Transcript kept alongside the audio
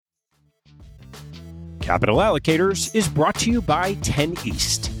Capital Allocators is brought to you by 10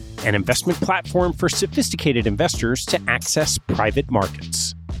 East, an investment platform for sophisticated investors to access private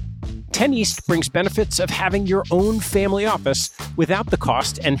markets. 10 East brings benefits of having your own family office without the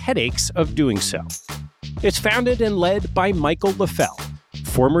cost and headaches of doing so. It's founded and led by Michael LaFell,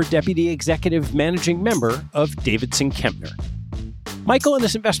 former Deputy Executive Managing Member of Davidson Kempner. Michael and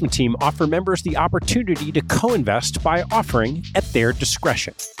his investment team offer members the opportunity to co-invest by offering at their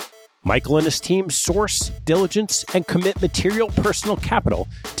discretion. Michael and his team source, diligence, and commit material personal capital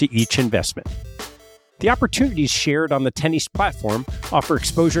to each investment. The opportunities shared on the 10 East platform offer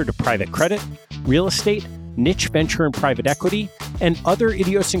exposure to private credit, real estate, niche venture and private equity, and other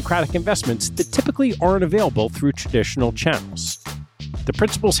idiosyncratic investments that typically aren't available through traditional channels. The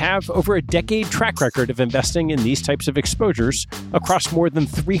principals have over a decade track record of investing in these types of exposures across more than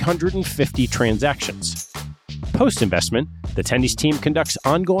 350 transactions. Post-investment, the 10 East team conducts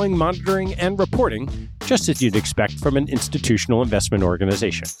ongoing monitoring and reporting, just as you'd expect from an institutional investment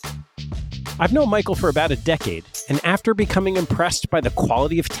organization. I've known Michael for about a decade, and after becoming impressed by the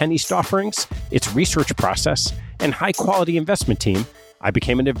quality of 10 East offerings, its research process, and high-quality investment team, I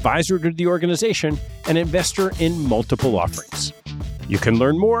became an advisor to the organization and investor in multiple offerings. You can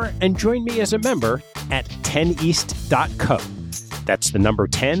learn more and join me as a member at 10east.co. That's the number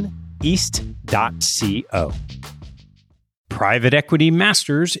 10east.co. Private Equity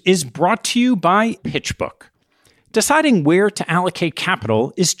Masters is brought to you by PitchBook. Deciding where to allocate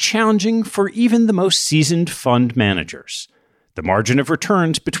capital is challenging for even the most seasoned fund managers. The margin of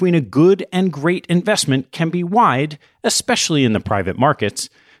returns between a good and great investment can be wide, especially in the private markets,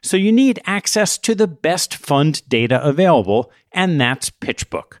 so you need access to the best fund data available, and that's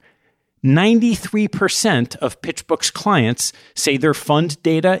PitchBook. 93% of PitchBook's clients say their fund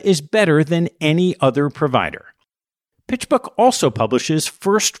data is better than any other provider. PitchBook also publishes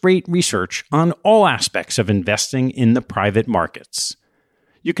first-rate research on all aspects of investing in the private markets.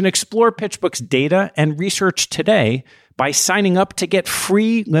 You can explore PitchBook's data and research today by signing up to get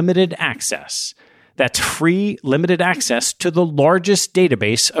free limited access. That's free limited access to the largest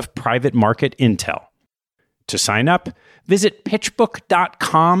database of private market intel. To sign up, visit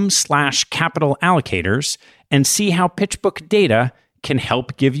pitchbook.com/capitalallocators and see how PitchBook data can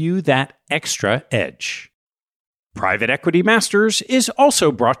help give you that extra edge. Private Equity Masters is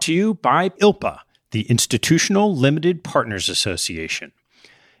also brought to you by ILPA, the Institutional Limited Partners Association.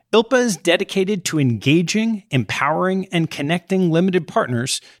 ILPA is dedicated to engaging, empowering, and connecting limited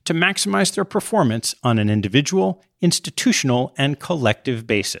partners to maximize their performance on an individual, institutional, and collective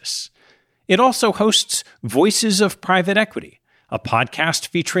basis. It also hosts Voices of Private Equity, a podcast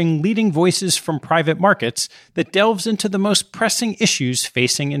featuring leading voices from private markets that delves into the most pressing issues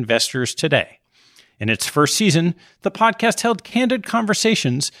facing investors today. In its first season, the podcast held candid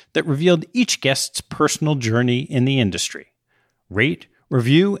conversations that revealed each guest's personal journey in the industry. Rate,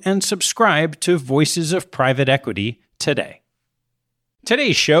 review, and subscribe to Voices of Private Equity today.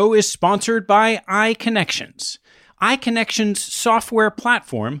 Today's show is sponsored by iConnections. iConnections' software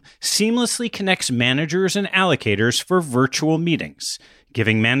platform seamlessly connects managers and allocators for virtual meetings,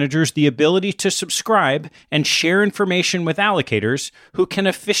 giving managers the ability to subscribe and share information with allocators who can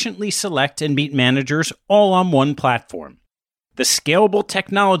efficiently select and meet managers all on one platform. The scalable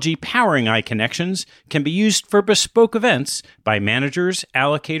technology powering iConnections can be used for bespoke events by managers,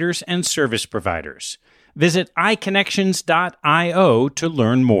 allocators, and service providers. Visit iConnections.io to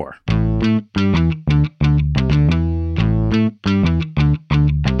learn more.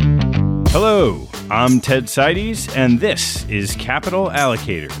 Hello, I'm Ted Seides, and this is Capital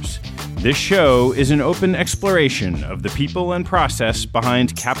Allocators. This show is an open exploration of the people and process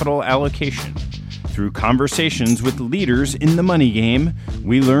behind capital allocation. Through conversations with leaders in the money game,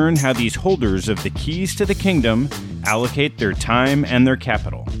 we learn how these holders of the keys to the kingdom allocate their time and their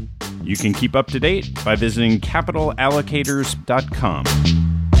capital. You can keep up to date by visiting capitalallocators.com.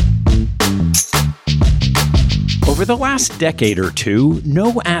 Over the last decade or two,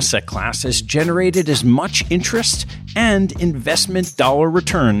 no asset class has generated as much interest and investment dollar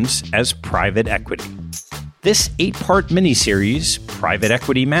returns as private equity. This 8-part miniseries, Private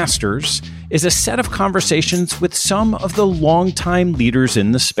Equity Masters, is a set of conversations with some of the longtime leaders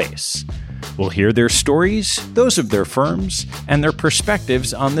in the space. We'll hear their stories, those of their firms, and their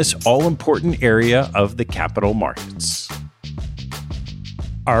perspectives on this all-important area of the capital markets.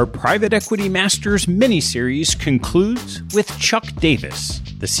 Our Private Equity Masters miniseries concludes with Chuck Davis,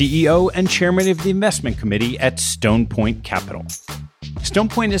 the CEO and chairman of the investment committee at Stone Point Capital. Stone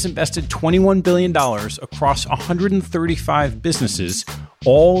Point has invested $21 billion across 135 businesses,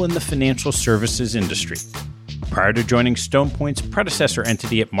 all in the financial services industry. Prior to joining Stone Point's predecessor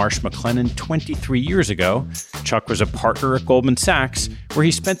entity at Marsh McLennan 23 years ago, Chuck was a partner at Goldman Sachs, where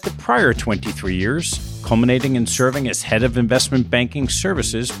he spent the prior 23 years, culminating in serving as head of investment banking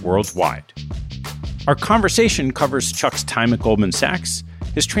services worldwide. Our conversation covers Chuck's time at Goldman Sachs,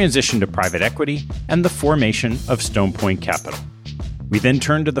 his transition to private equity, and the formation of Stone Point Capital. We then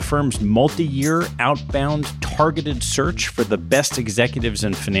turned to the firm's multi-year outbound targeted search for the best executives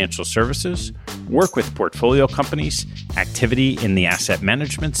in financial services, work with portfolio companies, activity in the asset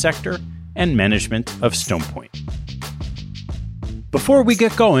management sector, and management of Stone Point. Before we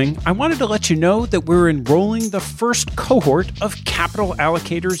get going, I wanted to let you know that we're enrolling the first cohort of Capital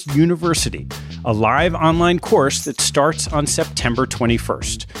Allocators University, a live online course that starts on September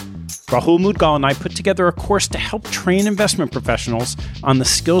 21st. Rahul Mudgal and I put together a course to help train investment professionals on the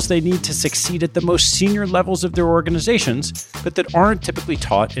skills they need to succeed at the most senior levels of their organizations, but that aren't typically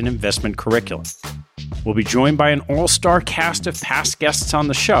taught in investment curriculum. We'll be joined by an all-star cast of past guests on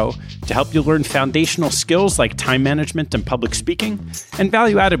the show to help you learn foundational skills like time management and public speaking, and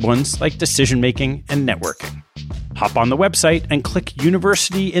value-added ones like decision-making and networking. Hop on the website and click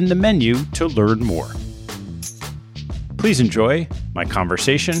University in the menu to learn more. Please enjoy my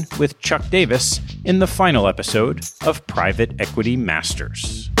conversation with Chuck Davis in the final episode of Private Equity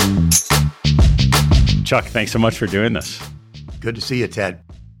Masters. Chuck, thanks so much for doing this. Good to see you, Ted.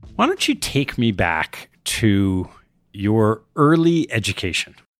 Why don't you take me back to your early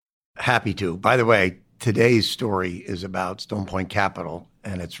education? Happy to. By the way, today's story is about Stone Point Capital,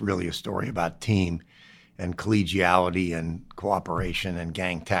 and it's really a story about team and collegiality and cooperation and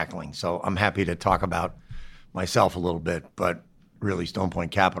gang tackling. So I'm happy to talk about myself a little bit, but really Stone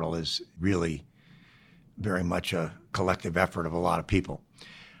Point Capital is really very much a collective effort of a lot of people.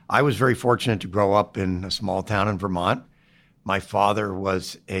 I was very fortunate to grow up in a small town in Vermont. My father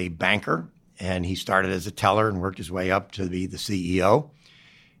was a banker, and he started as a teller and worked his way up to be the CEO.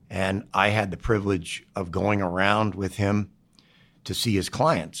 And I had the privilege of going around with him to see his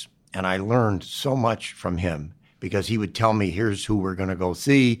clients. And I learned so much from him because he would tell me, here's who we're going to go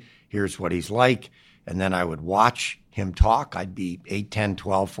see, here's what he's like. And then I would watch him talk. I'd be 8, 10,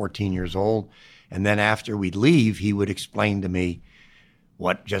 12, 14 years old. And then after we'd leave, he would explain to me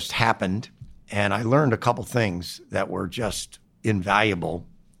what just happened. And I learned a couple things that were just invaluable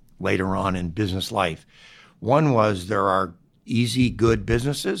later on in business life. One was there are easy, good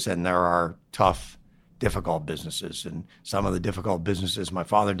businesses, and there are tough, difficult businesses. And some of the difficult businesses my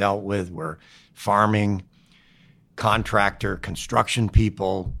father dealt with were farming, contractor, construction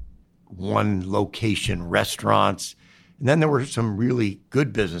people, one location restaurants. And then there were some really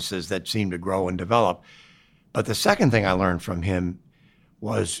good businesses that seemed to grow and develop. But the second thing I learned from him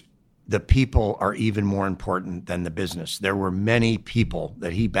was the people are even more important than the business. There were many people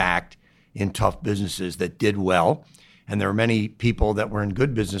that he backed in tough businesses that did well. And there were many people that were in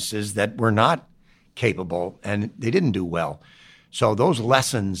good businesses that were not capable and they didn't do well. So those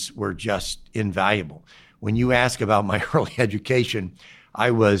lessons were just invaluable. When you ask about my early education,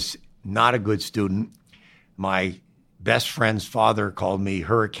 I was not a good student. My best friend's father called me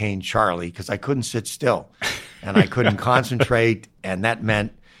Hurricane Charlie because I couldn't sit still and I couldn't concentrate. And that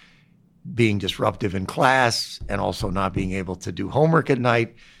meant being disruptive in class and also not being able to do homework at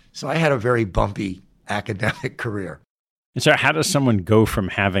night. So I had a very bumpy academic career. And so how does someone go from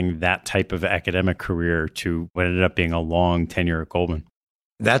having that type of academic career to what ended up being a long tenure at Goldman?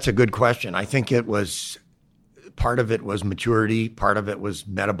 That's a good question. I think part of it was maturity. Part of it was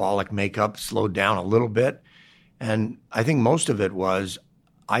metabolic makeup, slowed down a little bit. And I think most of it was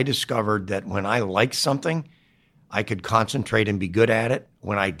I discovered that when I liked something, I could concentrate and be good at it.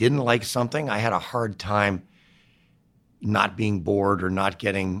 When I didn't like something, I had a hard time not being bored or not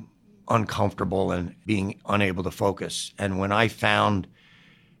getting uncomfortable and being unable to focus. And when I found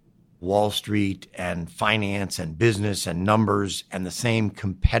Wall Street and finance and business and numbers and the same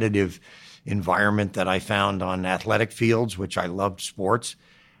competitive environment that I found on athletic fields, which I loved sports,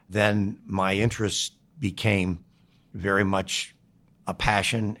 then my interest became very much a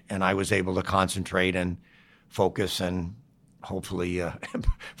passion, and I was able to concentrate and focus and hopefully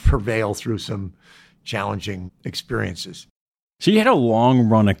prevail through some challenging experiences. So you had a long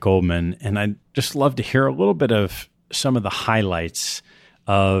run at Goldman, and I'd just love to hear a little bit of some of the highlights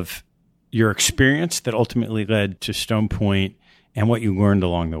of your experience that ultimately led to Stone Point and what you learned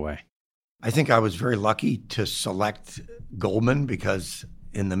along the way. I think I was very lucky to select Goldman because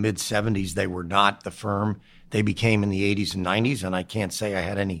in the mid-'70s, they were not the firm they became in the '80s and '90s, and I can't say I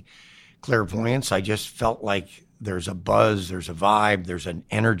had any clairvoyance. I just felt like there's a buzz, there's a vibe, there's an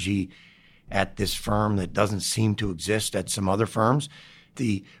energy at this firm that doesn't seem to exist at some other firms.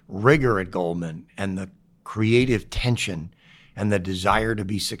 The rigor at Goldman and the creative tension and the desire to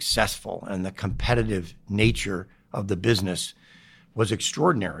be successful and the competitive nature of the business was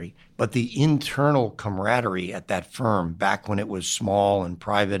extraordinary. But the internal camaraderie at that firm back when it was small and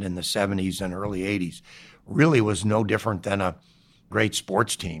private in the 70s and early 80s really was no different than a great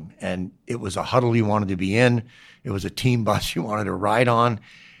sports team. And it was a huddle you wanted to be in. It was a team bus you wanted to ride on.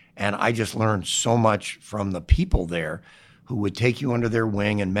 And I just learned so much from the people there who would take you under their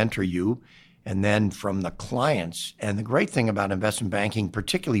wing and mentor you, and then from the clients. And the great thing about investment banking,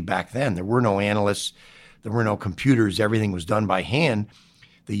 particularly back then, there were no analysts, there were no computers, everything was done by hand.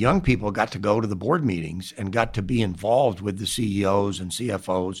 The young people got to go to the board meetings and got to be involved with the CEOs and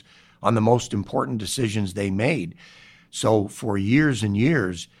CFOs on the most important decisions they made. So for years and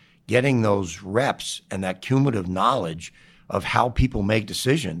years, getting those reps and that cumulative knowledge of how people make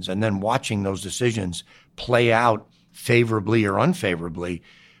decisions and then watching those decisions play out favorably or unfavorably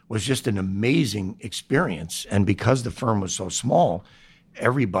was just an amazing experience. And because the firm was so small,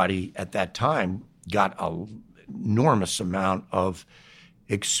 everybody at that time got an enormous amount of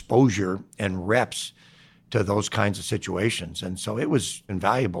exposure and reps to those kinds of situations. And so it was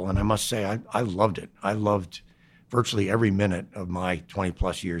invaluable. And I must say, I loved it. I loved virtually every minute of my 20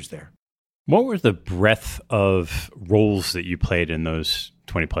 plus years there. What were the breadth of roles that you played in those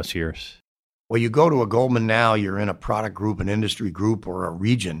 20 plus years? Well, you go to a Goldman now, you're in a product group, an industry group, or a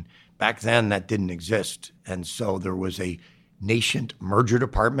region. Back then, that didn't exist. And so there was a nascent merger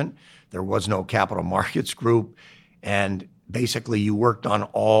department. There was no capital markets group. And basically, you worked on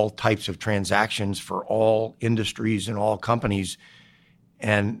all types of transactions for all industries and all companies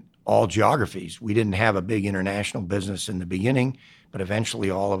and all geographies. We didn't have a big international business in the beginning, but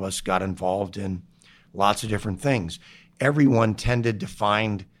eventually all of us got involved in lots of different things. Everyone tended to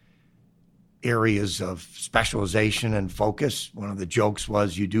find areas of specialization and focus. One of the jokes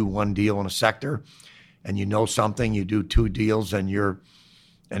was you do one deal in a sector and you know something, you do 2 deals and you're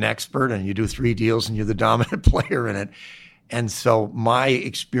an expert, and you do 3 deals and you're the dominant player in it. And so my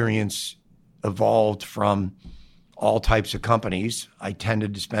experience evolved from all types of companies. I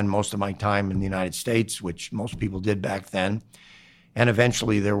tended to spend most of my time in the United States, which most people did back then. And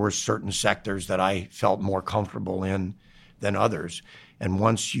eventually there were certain sectors that I felt more comfortable in than others. And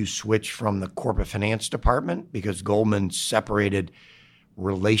once you switch from the corporate finance department, because Goldman separated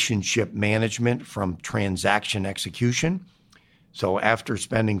relationship management from transaction execution. So after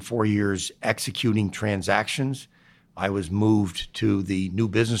spending 4 years executing transactions, I was moved to the new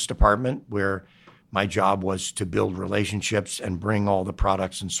business department, where my job was to build relationships and bring all the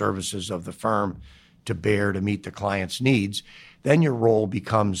products and services of the firm to bear to meet the client's needs. Then your role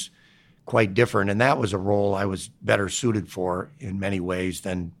becomes quite different. And that was a role I was better suited for in many ways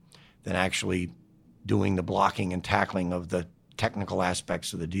than actually doing the blocking and tackling of the technical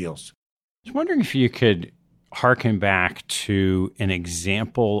aspects of the deals. I was wondering if you could harken back to an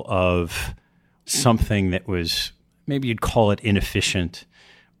example of something that was, maybe you'd call it inefficient,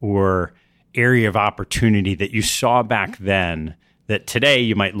 or area of opportunity that you saw back then that today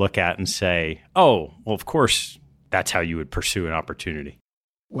you might look at and say, oh, well, of course, that's how you would pursue an opportunity.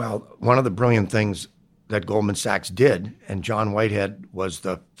 Well, one of the brilliant things that Goldman Sachs did, and John Whitehead was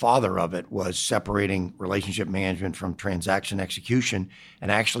the father of it, was separating relationship management from transaction execution and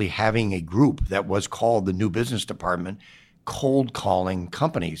actually having a group that was called the New Business Department, cold calling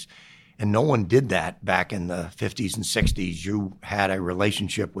companies. And no one did that back in the 50s and 60s. You had a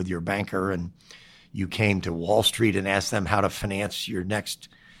relationship with your banker and you came to Wall Street and asked them how to finance your next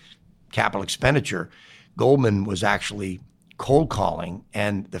capital expenditure. Goldman was actually cold calling,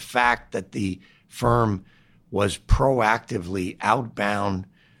 and the fact that the firm was proactively outbound,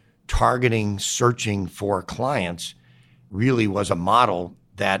 targeting, searching for clients really was a model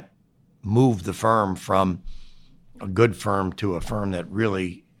that moved the firm from a good firm to a firm that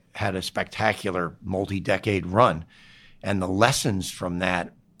really had a spectacular multi-decade run. And the lessons from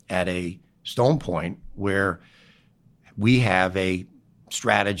that at a Stone Point, where we have a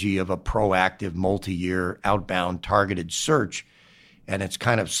strategy of a proactive multi-year outbound targeted search, and it's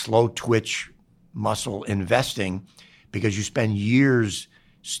kind of slow twitch muscle investing, because you spend years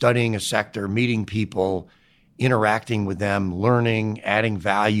studying a sector, meeting people, interacting with them, learning, adding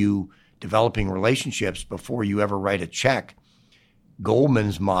value, developing relationships before you ever write a check.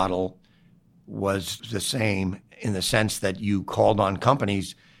 Goldman's model was the same in the sense that you called on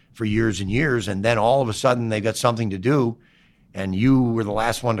companies for years and years, and then all of a sudden they got something to do, and you were the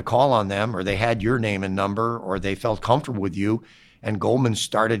last one to call on them, or they had your name and number, or they felt comfortable with you, and Goldman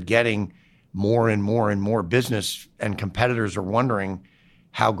started getting more and more and more business, and competitors are wondering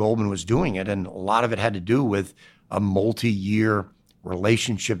how Goldman was doing it. And a lot of it had to do with a multi-year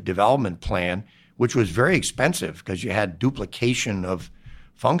relationship development plan, which was very expensive because you had duplication of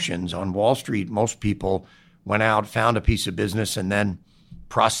functions. On Wall Street, most people went out, found a piece of business, and then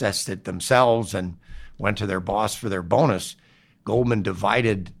processed it themselves and went to their boss for their bonus. Goldman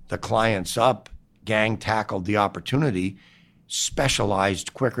divided the clients up, gang tackled the opportunity,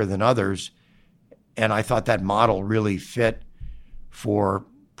 specialized quicker than others. And I thought that model really fit for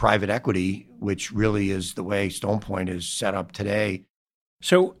private equity, which really is the way Stone Point is set up today.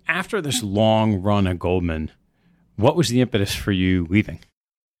 So after this long run at Goldman, what was the impetus for you leaving?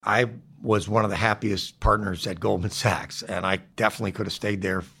 I was one of the happiest partners at Goldman Sachs, and I definitely could have stayed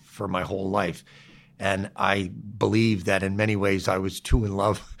there for my whole life. And I believe that in many ways I was too in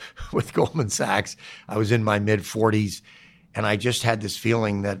love with Goldman Sachs. I was in my mid-40s, and I just had this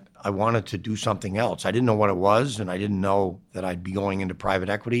feeling that I wanted to do something else. I didn't know what it was, and I didn't know that I'd be going into private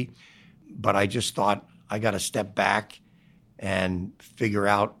equity, but I just thought I got to step back and figure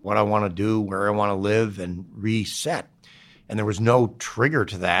out what I want to do, where I want to live, and reset. And there was no trigger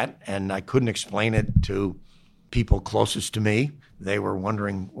to that, and I couldn't explain it to people closest to me. They were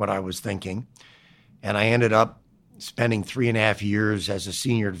wondering what I was thinking. And I ended up spending 3.5 years as a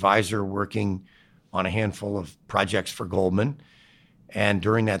senior advisor working on a handful of projects for Goldman. And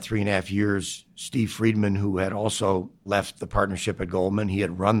during that 3.5 years, Steve Friedman, who had also left the partnership at Goldman, he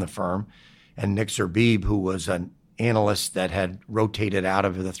had run the firm, and Nick Zerbib, who was an analyst that had rotated out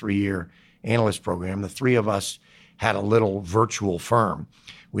of the 3-year analyst program, the three of us had a little virtual firm.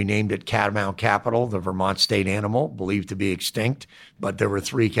 We named it Catamount Capital, the Vermont state animal, believed to be extinct, but there were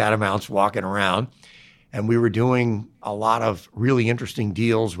 3 catamounts walking around. And we were doing a lot of really interesting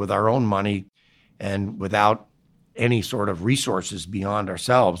deals with our own money and without any sort of resources beyond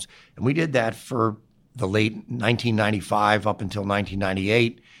ourselves. And we did that for the late 1995 up until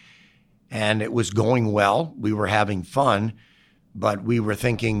 1998. And it was going well. We were having fun, but we were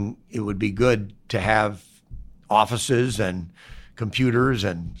thinking it would be good to have offices and computers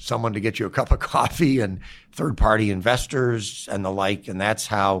and someone to get you a cup of coffee and third-party investors and the like. And that's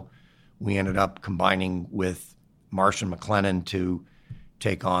how we ended up combining with Marsh & McLennan to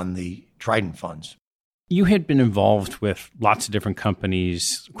take on the Trident funds. You had been involved with lots of different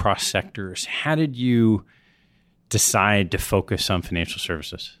companies across sectors. How did you decide to focus on financial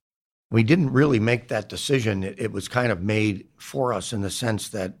services? We didn't really make that decision. It was kind of made for us in the sense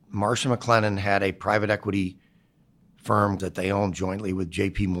that Marsh & McLennan had a private equity firm that they owned jointly with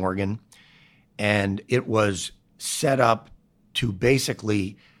JP Morgan. And it was set up to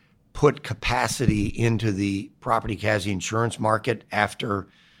basically put capacity into the property casualty insurance market after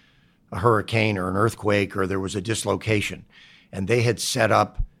a hurricane or an earthquake or there was a dislocation. And they had set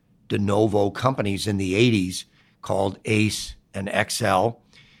up de novo companies in the 80s called ACE and XL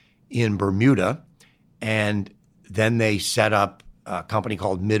in Bermuda. And then they set up a company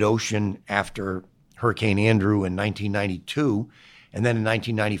called MidOcean after Hurricane Andrew in 1992. And then in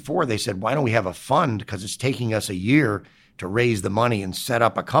 1994, they said, why don't we have a fund? Because it's taking us a year to raise the money and set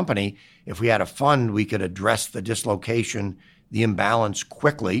up a company. If we had a fund, we could address the dislocation, the imbalance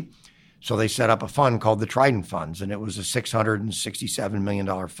quickly. So they set up a fund called the Trident Funds, and it was a $667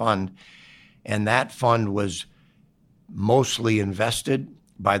 million fund. And that fund was mostly invested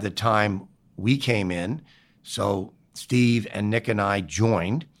by the time we came in. So Steve and Nick and I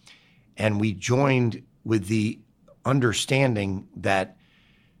joined, and we joined with the understanding that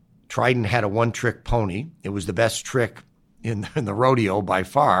Trident had a one-trick pony. It was the best trick in the rodeo by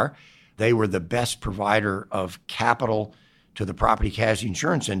far. They were the best provider of capital to the property casualty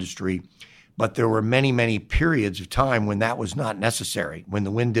insurance industry. But there were many, many periods of time when that was not necessary, when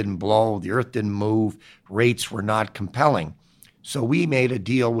the wind didn't blow, the earth didn't move, rates were not compelling. So we made a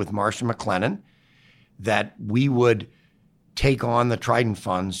deal with Marsh & McLennan that we would take on the Trident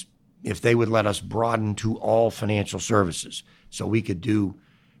funds if they would let us broaden to all financial services. So we could do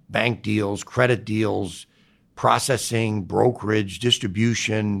bank deals, credit deals, processing, brokerage,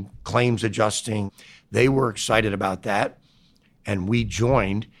 distribution, claims adjusting. They were excited about that, and we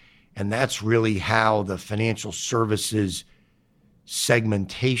joined. And that's really how the financial services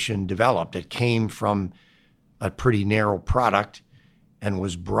segmentation developed. It came from a pretty narrow product and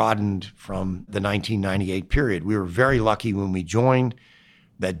was broadened from the 1998 period. We were very lucky when we joined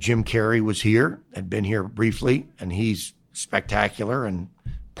that Jim Carey was here, had been here briefly, and he's spectacular and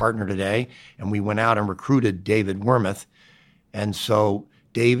partner today. And we went out and recruited David Wormuth. And so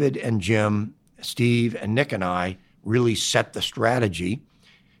David and Jim, Steve and Nick and I really set the strategy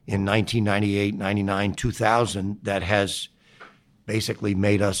in 1998, 99, 2000 that has basically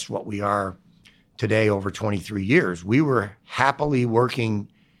made us what we are today over 23 years. We were happily working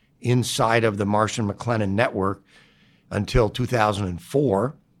inside of the Marsh & McLennan network until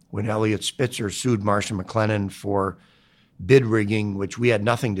 2004, when Elliot Spitzer sued Marsh & McLennan for bid rigging, which we had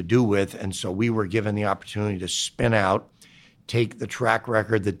nothing to do with. And so we were given the opportunity to spin out, take the track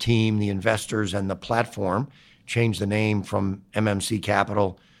record, the team, the investors, and the platform, change the name from MMC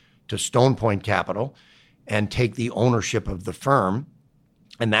Capital to Stone Point Capital, and take the ownership of the firm.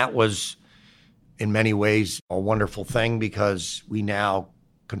 And that was, in many ways, a wonderful thing because we now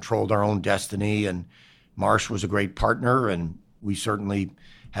controlled our own destiny, and Marsh was a great partner, and we certainly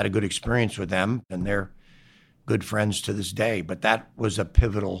had a good experience with them, and they're good friends to this day. But that was a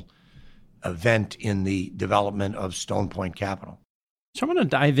pivotal event in the development of Stone Point Capital. So I want to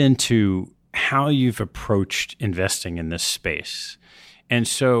dive into how you've approached investing in this space. And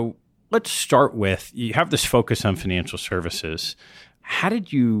so let's start with, you have this focus on financial services. How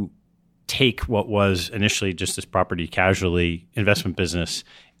did you take what was initially just this property casualty investment business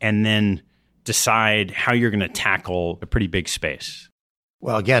and then decide how you're going to tackle a pretty big space?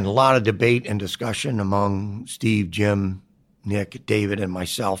 Well, again, a lot of debate and discussion among Steve, Jim, Nick, David, and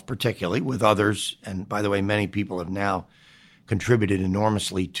myself, particularly with others. And by the way, many people have now contributed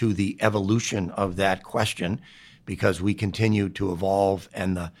enormously to the evolution of that question because we continue to evolve,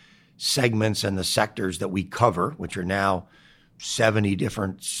 and the segments and the sectors that we cover, which are now 70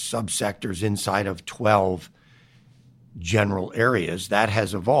 different subsectors inside of 12 general areas, that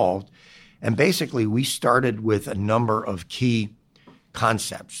has evolved. And basically, we started with a number of key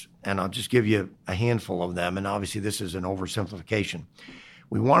concepts, and I'll just give you a handful of them. And obviously, this is an oversimplification.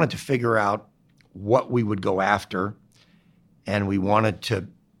 We wanted to figure out what we would go after, and we wanted to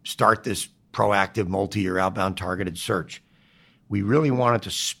start this proactive multi-year outbound targeted search. We really wanted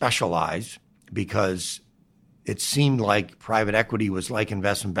to specialize because it seemed like private equity was like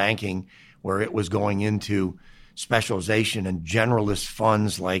investment banking, where it was going into specialization and generalist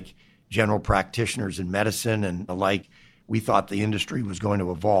funds like general practitioners in medicine and the like. We thought the industry was going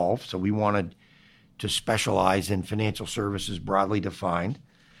to evolve, so we wanted to specialize in financial services broadly defined.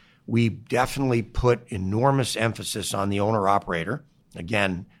 We definitely put enormous emphasis on the owner-operator.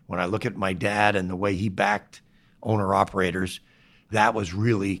 Again, when I look at my dad and the way he backed owner-operators, that was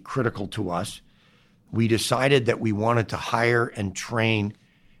really critical to us. We decided that we wanted to hire and train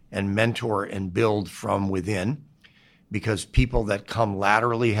and mentor and build from within, because people that come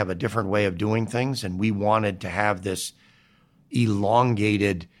laterally have a different way of doing things, and we wanted to have this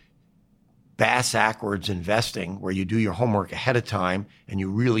elongated bass-ackwards investing where you do your homework ahead of time and you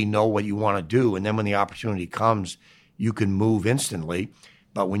really know what you want to do, and then when the opportunity comes, you can move instantly.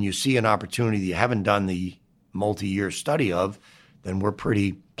 But when you see an opportunity that you haven't done the multi-year study of, then we're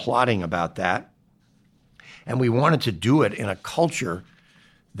pretty plodding about that. And we wanted to do it in a culture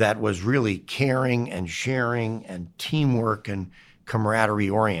that was really caring and sharing and teamwork and camaraderie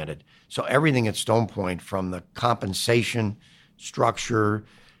oriented. So everything at Stone Point, from the compensation structure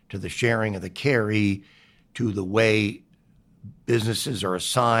to the sharing of the carry to the way businesses are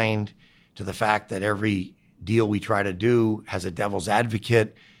assigned to the fact that every deal we try to do has a devil's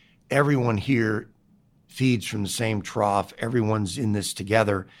advocate, everyone here feeds from the same trough. Everyone's in this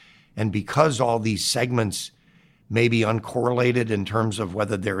together. And because all these segments may be uncorrelated in terms of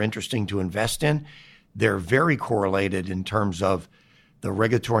whether they're interesting to invest in, they're very correlated in terms of the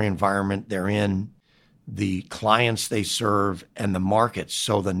regulatory environment they're in, the clients they serve, and the markets.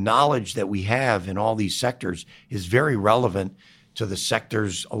 So the knowledge that we have in all these sectors is very relevant to the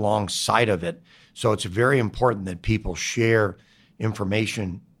sectors alongside of it. So it's very important that people share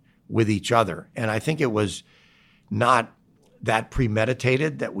information with each other. And I think it was not that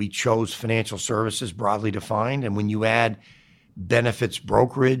premeditated that we chose financial services broadly defined. And when you add benefits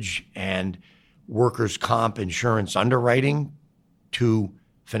brokerage and workers' comp insurance underwriting to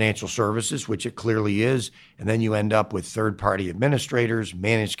financial services, which it clearly is, and then you end up with third-party administrators,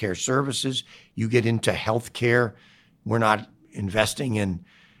 managed care services, you get into healthcare. We're not investing in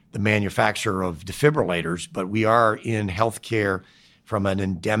the manufacture of defibrillators, but we are in healthcare from an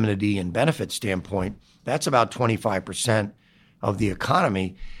indemnity and benefit standpoint. That's about 25% of the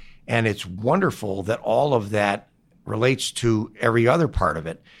economy. And it's wonderful that all of that relates to every other part of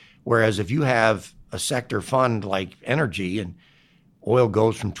it. Whereas if you have a sector fund like energy and oil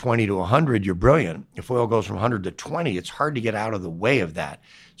goes from 20 to 100, you're brilliant. If oil goes from 100 to 20, it's hard to get out of the way of that.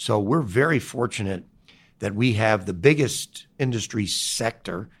 So we're very fortunate that we have the biggest industry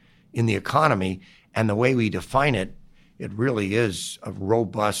sector in the economy, and the way we define it, it really is a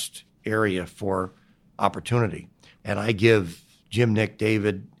robust area for opportunity. And I give Jim, Nick,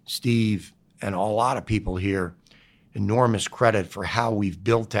 David, Steve, and a lot of people here enormous credit for how we've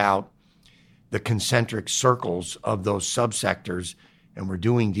built out the concentric circles of those subsectors. And we're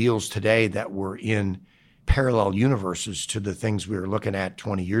doing deals today that were in parallel universes to the things we were looking at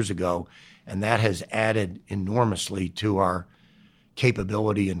 20 years ago. And that has added enormously to our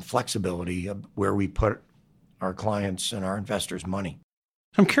capability and flexibility of where we put our clients and our investors' money.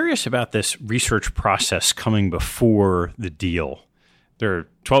 I'm curious about this research process coming before the deal. There are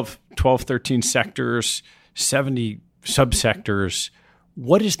 12, 13 sectors, 70 subsectors.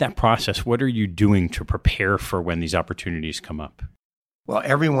 What is that process? What are you doing to prepare for when these opportunities come up? Well,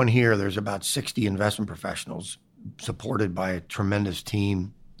 everyone here, there's about 60 investment professionals supported by a tremendous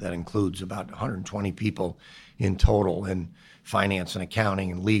team that includes about 120 people in total in finance and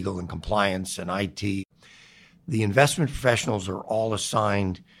accounting and legal and compliance and IT. The investment professionals are all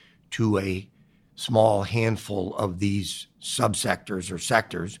assigned to a small handful of these subsectors or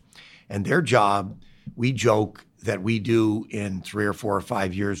sectors, and their job, we joke that we do in 3 or 4 or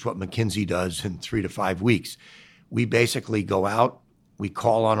 5 years what McKinsey does in 3 to 5 weeks. We basically go out, we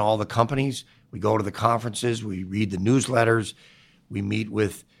call on all the companies, we go to the conferences, we read the newsletters, we meet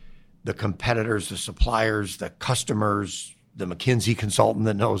with the competitors, the suppliers, the customers, the McKinsey consultant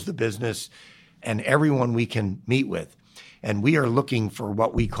that knows the business, and everyone we can meet with. And we are looking for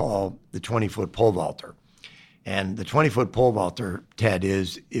what we call the 20-foot pole vaulter. And the 20-foot pole vaulter, Ted,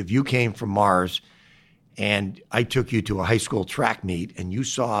 is if you came from Mars and I took you to a high school track meet and you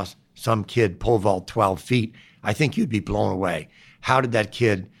saw some kid pole vault 12 feet, I think you'd be blown away. How did that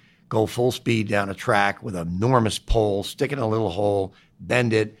kid go full speed down a track with an enormous pole, stick in a little hole,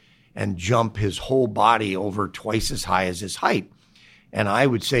 bend it, and jump his whole body over twice as high as his height? And I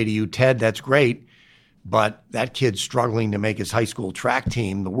would say to you, Ted, that's great, but that kid's struggling to make his high school track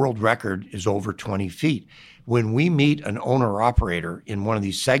team. The world record is over 20 feet. When we meet an owner-operator in one of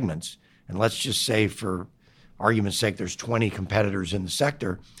these segments, and let's just say for argument's sake, there's 20 competitors in the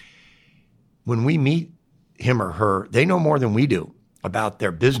sector, when we meet him or her, they know more than we do about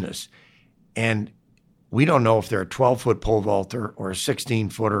their business. And we don't know if they're a 12-foot pole vaulter or a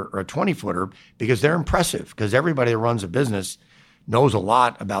 16-footer or a 20-footer because they're impressive, because everybody that runs a business knows a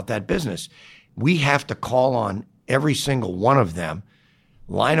lot about that business. We have to call on every single one of them,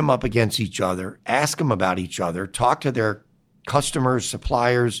 line them up against each other, ask them about each other, talk to their customers,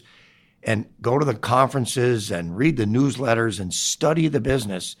 suppliers, and go to the conferences and read the newsletters and study the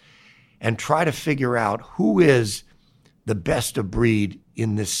business and try to figure out who is the best of breed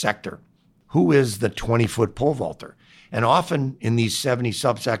in this sector. Who is the 20-foot pole vaulter? And often in these 70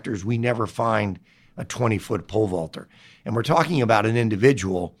 subsectors, we never find a 20-foot pole vaulter. And we're talking about an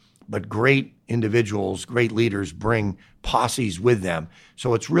individual, but great individuals, great leaders bring posses with them.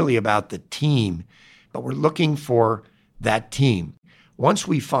 So it's really about the team, but we're looking for that team. Once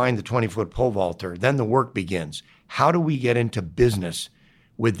we find the 20-foot pole vaulter, then the work begins. How do we get into business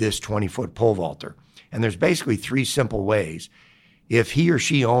with this 20-foot pole vaulter? And there's basically 3 simple ways. If he or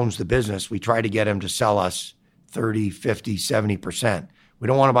she owns the business, we try to get him to sell us 30, 50, 70%. We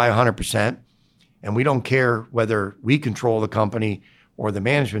don't want to buy 100%, and we don't care whether we control the company or the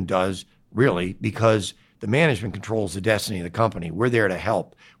management does, really, because the management controls the destiny of the company. We're there to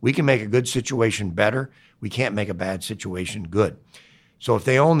help. We can make a good situation better. We can't make a bad situation good. So if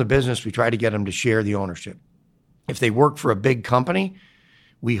they own the business, we try to get them to share the ownership. If they work for a big company,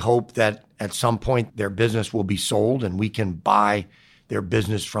 we hope that at some point their business will be sold and we can buy their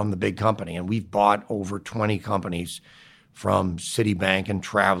business from the big company. And we've bought over 20 companies from Citibank and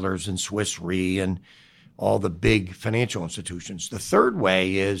Travelers and Swiss Re and all the big financial institutions. The third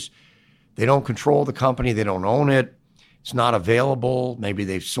way is they don't control the company, they don't own it, it's not available, maybe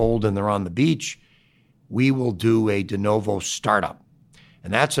they've sold and they're on the beach. We will do a de novo startup.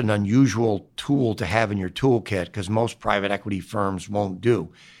 And that's an unusual tool to have in your toolkit because most private equity firms won't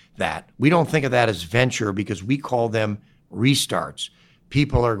do that. We don't think of that as venture because we call them restarts.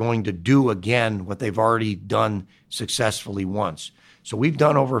 People are going to do again what they've already done successfully once. So we've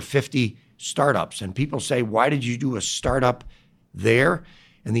done over 50 startups, and people say, why did you do a startup there?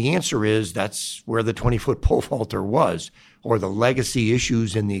 And the answer is that's where the 20-foot pole vaulter was, or the legacy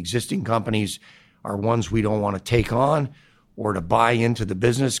issues in the existing companies are ones we don't want to take on, or to buy into the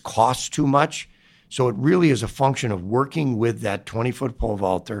business costs too much. So it really is a function of working with that 20-foot pole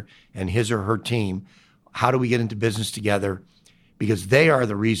vaulter and his or her team. How do we get into business together? Because they are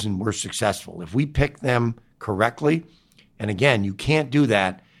the reason we're successful. If we pick them correctly, and again, you can't do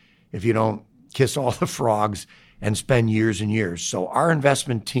that if you don't kiss all the frogs and spend years and years. So our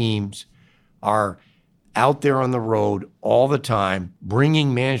investment teams are out there on the road all the time,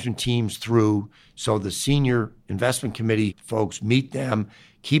 bringing management teams through so the senior investment committee folks meet them,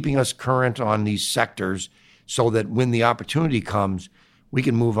 keeping us current on these sectors so that when the opportunity comes, we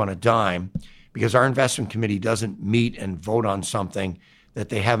can move on a dime because our investment committee doesn't meet and vote on something. that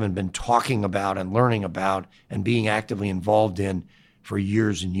they haven't been talking about and learning about and being actively involved in for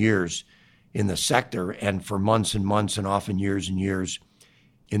years and years in the sector, and for months and months and often years and years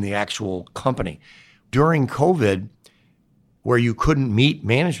in the actual company. During COVID, where you couldn't meet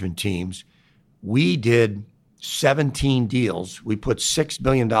management teams, we did 17 deals. We put $6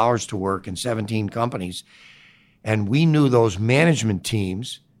 billion to work in 17 companies, and we knew those management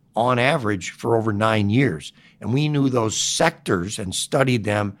teams on average for over 9 years. And we knew those sectors and studied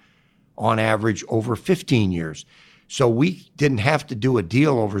them on average over 15 years. So we didn't have to do a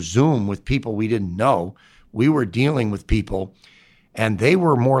deal over Zoom with people we didn't know. We were dealing with people, and they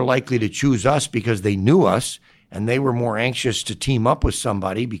were more likely to choose us because they knew us, and they were more anxious to team up with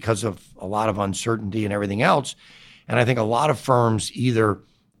somebody because of a lot of uncertainty and everything else. And I think a lot of firms either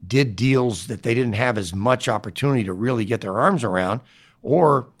did deals that they didn't have as much opportunity to really get their arms around,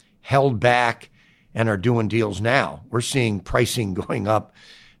 or held back and are doing deals now. We're seeing pricing going up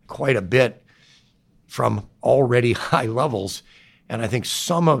quite a bit from already high levels. And I think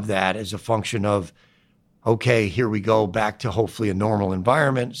some of that is a function of, okay, here we go back to hopefully a normal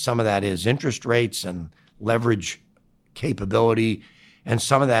environment. Some of that is interest rates and leverage capability. And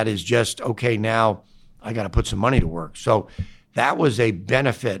some of that is just, okay, now I got to put some money to work. So that was a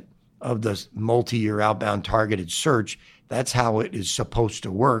benefit of the multi-year outbound targeted search. That's how it is supposed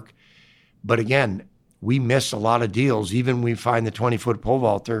to work. But again, we miss a lot of deals. Even we find the 20-foot pole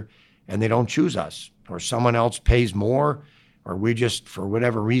vaulter and they don't choose us, or someone else pays more, or we just, for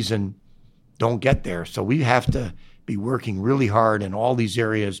whatever reason, don't get there. So we have to be working really hard in all these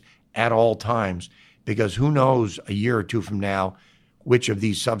areas at all times, because who knows a year or two from now which of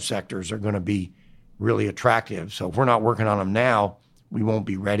these subsectors are going to be really attractive. So if we're not working on them now, we won't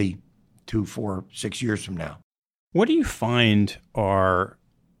be ready 2, 4, 6 years from now. What do you find are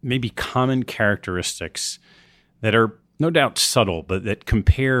maybe common characteristics that are no doubt subtle, but that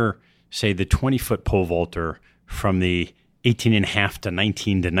compare, say, the 20-foot pole vaulter from the 18.5 to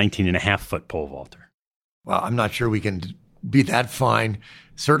 19 to 19.5 foot pole vaulter? Well, I'm not sure we can be that fine.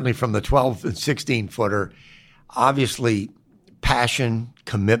 Certainly from the 12 and 16 footer, obviously passion,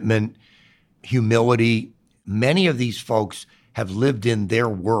 commitment, humility. Many of these folks have lived in their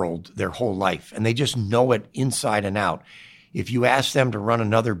world their whole life, and they just know it inside and out. If you ask them to run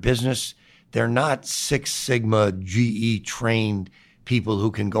another business, they're not Six Sigma GE trained people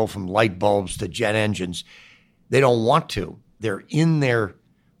who can go from light bulbs to jet engines. They don't want to. They're in their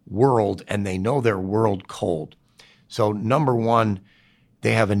world, and they know their world cold. So number one,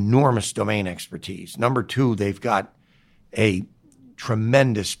 they have enormous domain expertise. Number two, they've got a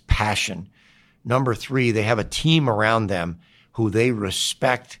tremendous passion. Number three, they have a team around them who they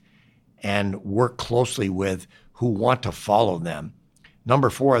respect and work closely with, who want to follow them. Number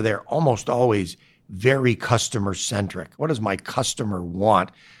four, they're almost always very customer-centric. What does my customer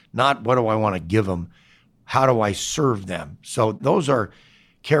want? Not what do I want to give them? How do I serve them? So those are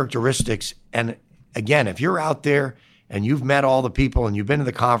characteristics. And again, if you're out there and you've met all the people and you've been to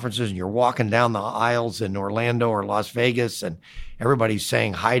the conferences and you're walking down the aisles in Orlando or Las Vegas and everybody's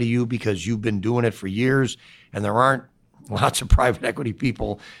saying hi to you because you've been doing it for years, and there aren't lots of private equity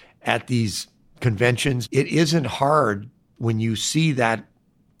people at these conventions, it isn't hard when you see that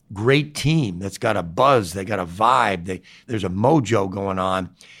great team that's got a buzz, they got a vibe, there's a mojo going on,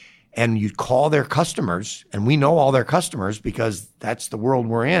 and you call their customers, and we know all their customers because that's the world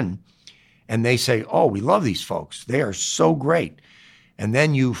we're in, and they say, oh, we love these folks. They are so great. And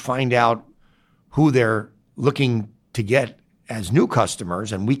then you find out who they're looking to get as new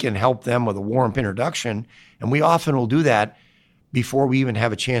customers, and we can help them with a warm introduction, and we often will do that before we even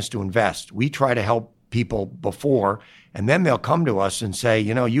have a chance to invest. We try to help people before, and then they'll come to us and say,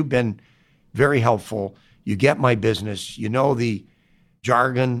 you know, you've been very helpful. You get my business. You know the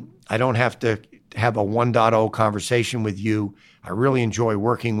jargon. I don't have to have a 1.0 conversation with you. I really enjoy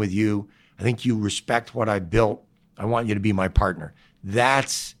working with you. I think you respect what I built. I want you to be my partner.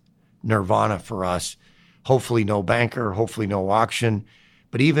 That's nirvana for us. Hopefully no banker, hopefully no auction.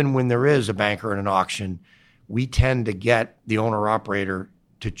 But even when there is a banker and an auction, we tend to get the owner-operator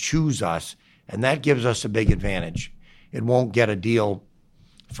to choose us, and that gives us a big advantage. It won't get a deal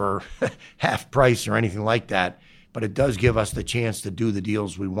for half price or anything like that, but it does give us the chance to do the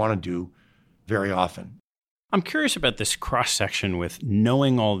deals we want to do very often. I'm curious about this cross-section with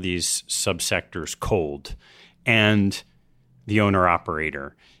knowing all these subsectors cold and the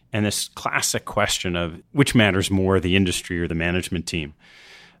owner-operator, and this classic question of which matters more, the industry or the management team.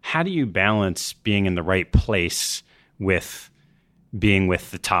 How do you balance being in the right place with being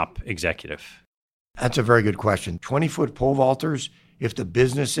with the top executive? That's a very good question. 20-foot pole vaulters, if the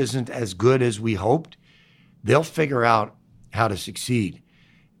business isn't as good as we hoped, they'll figure out how to succeed.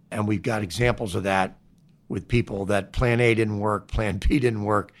 And we've got examples of that with people that plan A didn't work, plan B didn't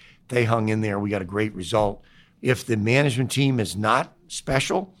work. They hung in there. We got a great result. If the management team is not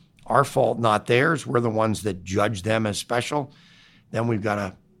special, our fault, not theirs, we're the ones that judge them as special, then we've got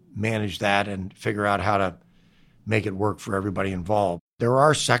to manage that and figure out how to make it work for everybody involved. There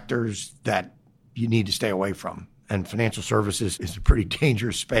are sectors that you need to stay away from, and financial services is a pretty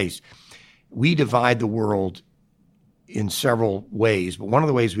dangerous space. We divide the world in several ways, but one of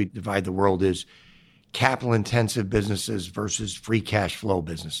the ways we divide the world is capital-intensive businesses versus free cash flow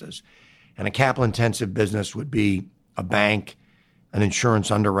businesses. And a capital-intensive business would be a bank, an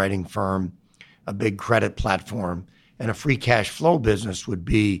insurance underwriting firm, a big credit platform, and a free cash flow business would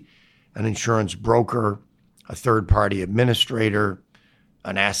be an insurance broker, a third-party administrator,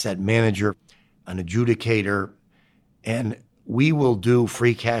 an asset manager, an adjudicator. And we will do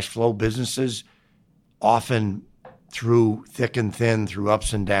free cash flow businesses often through thick and thin, through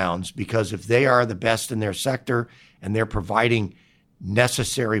ups and downs, because if they are the best in their sector and they're providing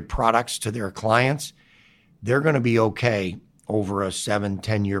necessary products to their clients, they're going to be okay over a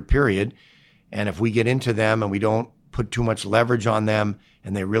 7-10 year period. And if we get into them and we don't put too much leverage on them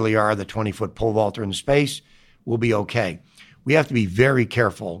and they really are the 20-foot pole vaulter in space, we'll be okay. We have to be very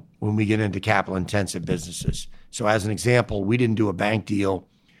careful when we get into capital intensive businesses. So as an example, we didn't do a bank deal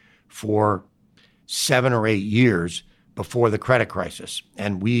for 7 or 8 years before the credit crisis.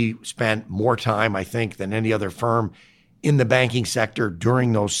 And we spent more time, I think, than any other firm in the banking sector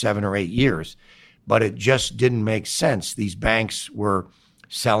during those 7 or 8 years. But it just didn't make sense. These banks were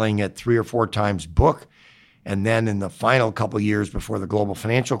selling at 3 or 4 times book. And then in the final couple of years before the global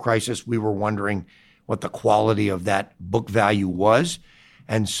financial crisis, we were wondering what the quality of that book value was.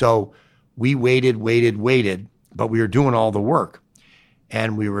 And so we waited, but we were doing all the work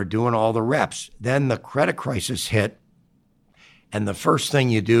and we were doing all the reps. Then the credit crisis hit. And the first thing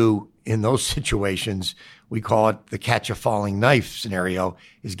you do in those situations, we call it the catch a falling knife scenario,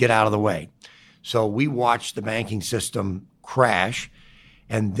 is get out of the way. So we watched the banking system crash.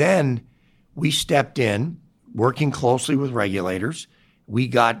 And then we stepped in, working closely with regulators. We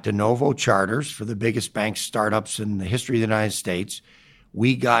got de novo charters for the biggest bank startups in the history of the United States.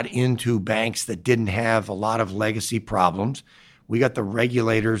 We got into banks that didn't have a lot of legacy problems. We got the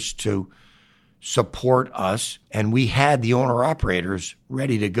regulators to support us, and we had the owner-operators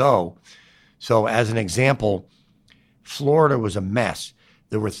ready to go. So as an example, Florida was a mess.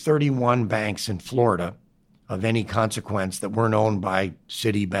 There were 31 banks in Florida of any consequence that weren't owned by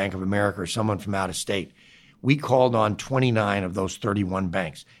Citi, Bank of America, or someone from out of state. We called on 29 of those 31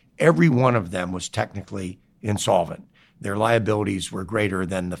 banks. Every one of them was technically insolvent. Their liabilities were greater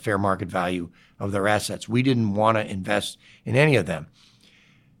than the fair market value of their assets. We didn't want to invest in any of them.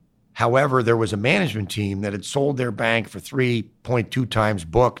 However, there was a management team that had sold their bank for 3.2 times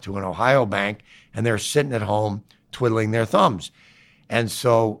book to an Ohio bank, and they're sitting at home twiddling their thumbs. And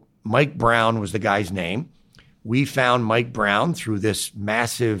so Mike Brown was the guy's name. We found Mike Brown through this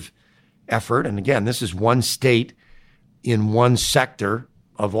massive effort. And again, this is one state in one sector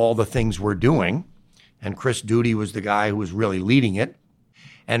of all the things we're doing. And Chris Duty was the guy who was really leading it.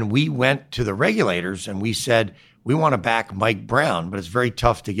 And we went to the regulators and we said, we want to back Mike Brown, but it's very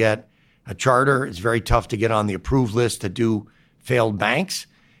tough to get a charter. It's very tough to get on the approved list to do failed banks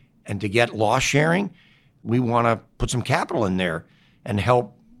and to get loss sharing. We want to put some capital in there and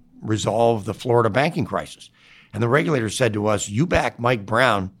help resolve the Florida banking crisis. And the regulators said to us, you back Mike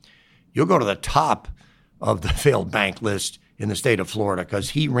Brown, you'll go to the top of the failed bank list in the state of Florida because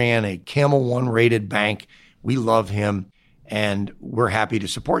he ran a Camel One rated bank. We love him and we're happy to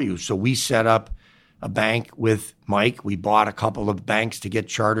support you. So we set up a bank with Mike. We bought a couple of banks to get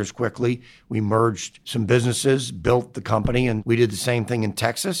charters quickly. We merged some businesses, built the company, and we did the same thing in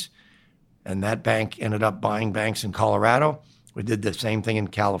Texas. And that bank ended up buying banks in Colorado. We did the same thing in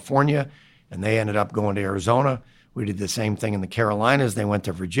California, and they ended up going to Arizona. We did the same thing in the Carolinas. They went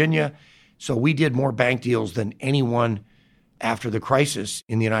to Virginia. So we did more bank deals than anyone after the crisis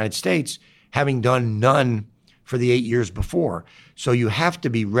in the United States, having done none for the 8 years before. So you have to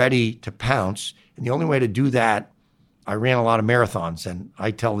be ready to pounce. And the only way to do that, I ran a lot of marathons, and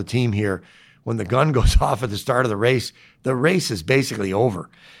I tell the team here, when the gun goes off at the start of the race is basically over.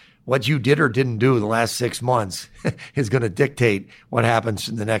 What you did or didn't do the last 6 months is going to dictate what happens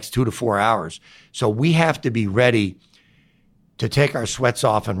in the next 2 to 4 hours. So we have to be ready to take our sweats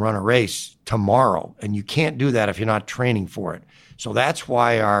off and run a race tomorrow. And you can't do that if you're not training for it. So that's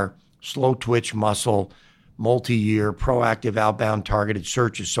why our slow twitch muscle, multi-year, proactive, outbound targeted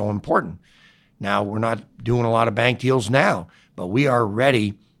search is so important. Now, we're not doing a lot of bank deals now, but we are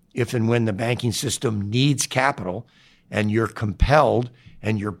ready if and when the banking system needs capital. and you're compelled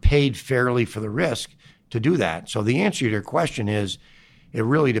and you're paid fairly for the risk to do that. So the answer to your question is, it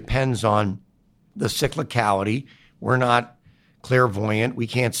really depends on the cyclicality. We're not clairvoyant. We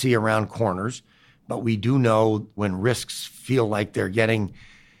can't see around corners, but we do know when risks feel like they're getting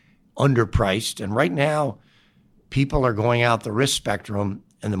underpriced. And right now, people are going out the risk spectrum,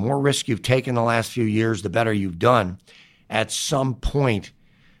 and the more risk you've taken the last few years, the better you've done. At some point,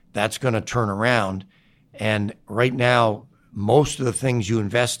 that's going to turn around. And right now, most of the things you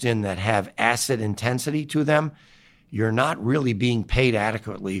invest in that have asset intensity to them, you're not really being paid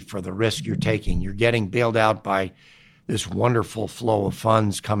adequately for the risk you're taking. You're getting bailed out by this wonderful flow of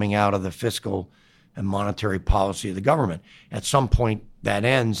funds coming out of the fiscal and monetary policy of the government. At some point, that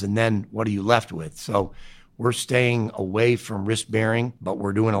ends, and then what are you left with? So we're staying away from risk bearing, but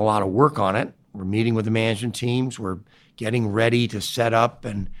we're doing a lot of work on it. We're meeting with the management teams. We're getting ready to set up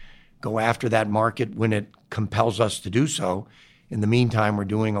and go after that market when it compels us to do so. In the meantime, we're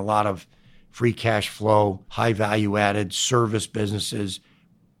doing a lot of free cash flow, high value added service businesses,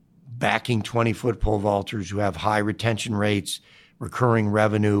 backing 20-foot pole vaulters who have high retention rates, recurring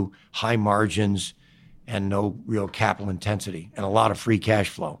revenue, high margins, and no real capital intensity, and a lot of free cash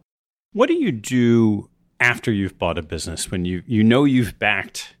flow. What do you do after you've bought a business when you know you've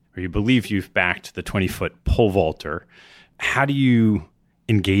backed, or you believe you've backed the 20-foot pole vaulter? How do you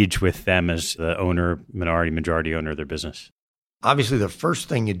engage with them as the owner, majority owner of their business? Obviously, the first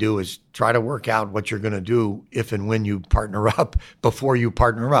thing you do is try to work out what you're going to do if and when you partner up before you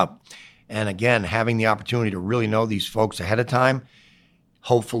partner up. And again, having the opportunity to really know these folks ahead of time,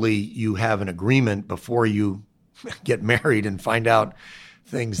 hopefully you have an agreement before you get married and find out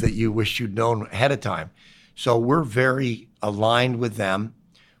things that you wish you'd known ahead of time. So we're very aligned with them.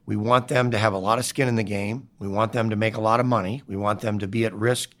 We want them to have a lot of skin in the game. We want them to make a lot of money. We want them to be at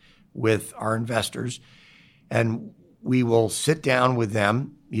risk with our investors. And we will sit down with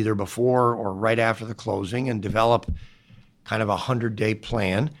them either before or right after the closing and develop kind of a 100-day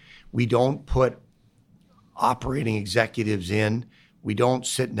plan. We don't put operating executives in. We don't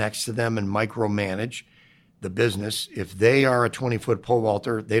sit next to them and micromanage the business. If they are a 20-foot pole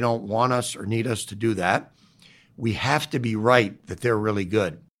vaulter, they don't want us or need us to do that. We have to be right that they're really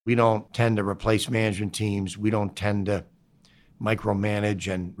good. We don't tend to replace management teams. We don't tend to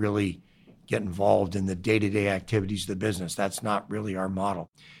micromanage and really get involved in the day-to-day activities of the business. That's not really our model.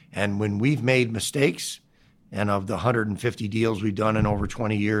 And when we've made mistakes, and of the 150 deals we've done in over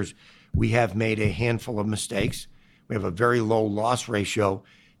 20 years, we have made a handful of mistakes. We have a very low loss ratio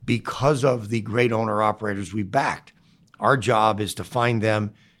because of the great owner-operators we backed. Our job is to find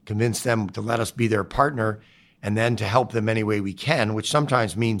them, convince them to let us be their partner, and then to help them any way we can, which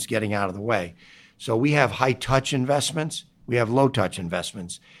sometimes means getting out of the way. So we have high-touch investments. We have low-touch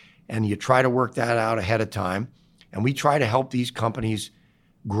investments. And you try to work that out ahead of time. And we try to help these companies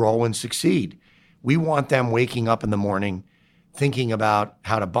grow and succeed. We want them waking up in the morning thinking about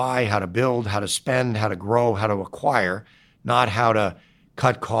how to buy, how to build, how to spend, how to grow, how to acquire, not how to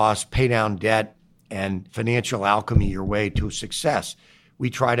cut costs, pay down debt, and financial alchemy your way to success. We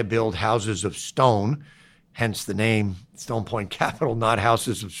try to build houses of stone, hence the name Stone Point Capital, not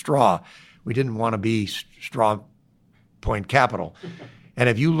houses of straw. We didn't want to be Straw Point Capital. And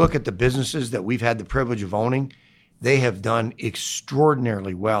if you look at the businesses that we've had the privilege of owning, they have done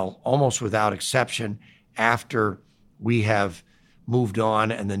extraordinarily well, almost without exception, after we have moved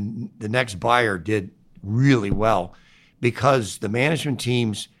on, and the next buyer did really well because the management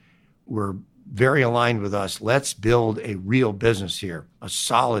teams were very aligned with us. Let's build a real business here, a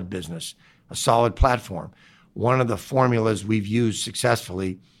solid business, a solid platform. One of the formulas we've used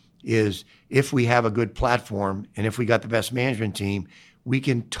successfully is if we have a good platform and if we got the best management team, we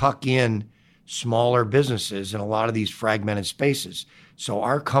can tuck in smaller businesses in a lot of these fragmented spaces. So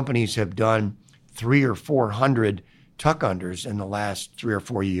our companies have done 300 or 400 tuck unders in the last 3 or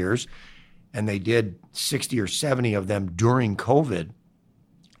 4 years, and they did 60 or 70 of them during COVID.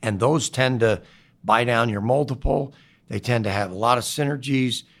 And those tend to buy down your multiple. They tend to have a lot of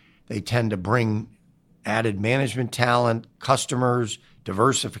synergies. They tend to bring added management talent, customers,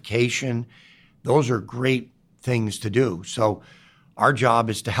 diversification. Those are great things to do. So our job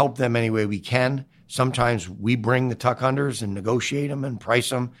is to help them any way we can. Sometimes we bring the tuck unders and negotiate them and price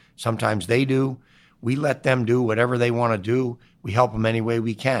them. Sometimes they do. We let them do whatever they want to do. We help them any way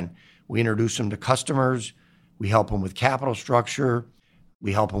we can. We introduce them to customers. We help them with capital structure.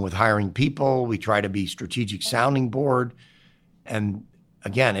 We help them with hiring people. We try to be strategic sounding board. And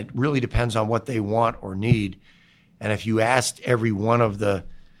again, it really depends on what they want or need. And if you asked every one of the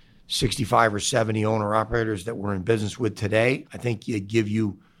 65 or 70 owner-operators that we're in business with today, I think it'd give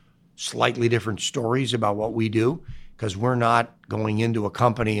you slightly different stories about what we do because we're not going into a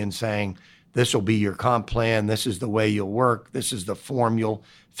company and saying, this will be your comp plan, this is the way you'll work, this is the form you'll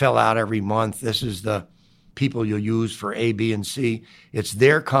fill out every month, this is the people you'll use for A, B, and C. It's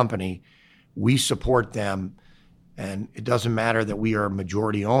their company. We support them, and it doesn't matter that we are a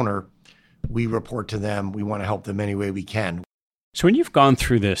majority owner. We report to them. We want to help them any way we can. So when you've gone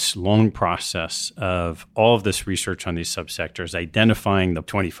through this long process of all of this research on these subsectors, identifying the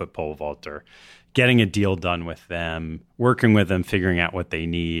 20-foot pole vaulter, getting a deal done with them, working with them, figuring out what they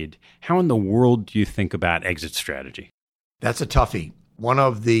need, how in the world do you think about exit strategy? That's a toughie. One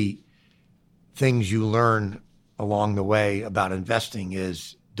of the things you learn along the way about investing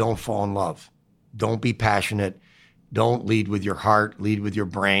is don't fall in love. Don't be passionate. Don't lead with your heart, lead with your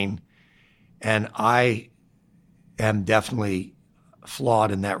brain. And I am definitely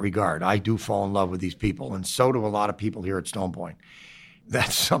flawed in that regard. I do fall in love with these people, and so do a lot of people here at Stone Point.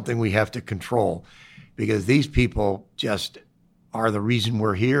 That's something we have to control, because these people just are the reason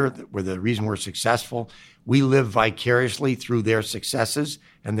we're here. We're the reason we're successful. We live vicariously through their successes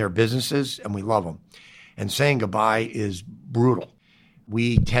and their businesses, and we love them. And saying goodbye is brutal.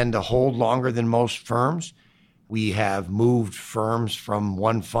 We tend to hold longer than most firms. We have moved firms from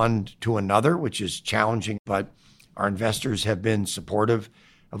one fund to another, which is challenging, but our investors have been supportive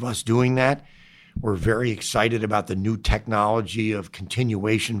of us doing that. We're very excited about the new technology of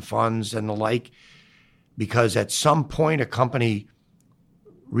continuation funds and the like, because at some point a company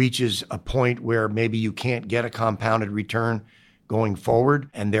reaches a point where maybe you can't get a compounded return going forward,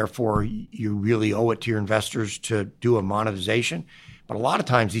 and therefore you really owe it to your investors to do a monetization. But a lot of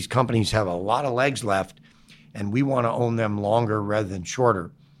times these companies have a lot of legs left, and we want to own them longer rather than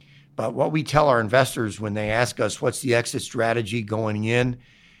shorter. But what we tell our investors when they ask us, what's the exit strategy going in?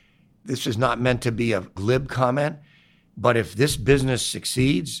 This is not meant to be a glib comment, but if this business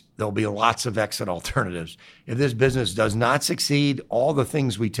succeeds, there'll be lots of exit alternatives. If this business does not succeed, all the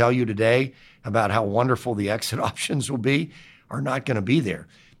things we tell you today about how wonderful the exit options will be are not going to be there.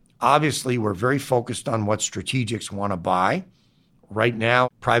 Obviously, we're very focused on what strategics want to buy. Right now,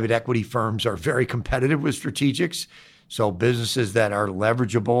 private equity firms are very competitive with strategics. So businesses that are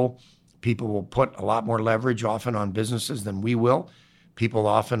leverageable, people will put a lot more leverage often on businesses than we will. People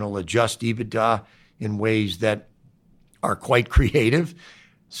often will adjust EBITDA in ways that are quite creative.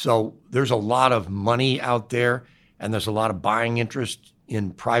 So there's a lot of money out there, and there's a lot of buying interest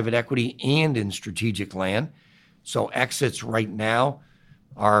in private equity and in strategic land. So exits right now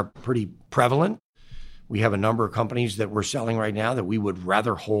are pretty prevalent. We have a number of companies that we're selling right now that we would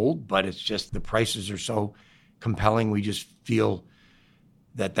rather hold, but it's just the prices are so compelling. We just feel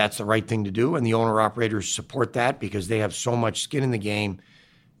that that's the right thing to do. And the owner-operators support that because they have so much skin in the game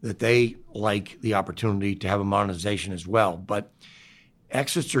that they like the opportunity to have a monetization as well. But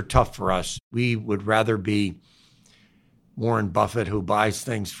exits are tough for us. We would rather be Warren Buffett, who buys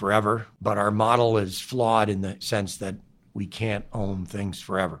things forever, but our model is flawed in the sense that we can't own things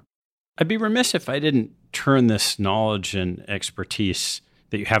forever. I'd be remiss if I didn't turn this knowledge and expertise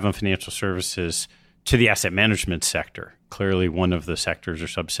that you have in financial services to the asset management sector, clearly one of the sectors or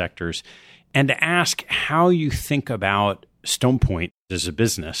subsectors, and to ask how you think about Stone Point as a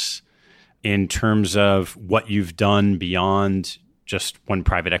business in terms of what you've done beyond just one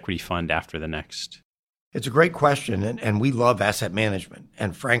private equity fund after the next. It's a great question, and we love asset management.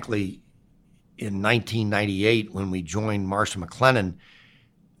 And frankly, in 1998, when we joined Marsh & McLennan,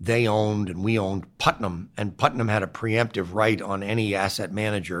 they owned and we owned Putnam, and Putnam had a preemptive right on any asset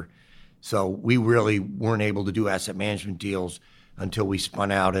manager. So we really weren't able to do asset management deals until we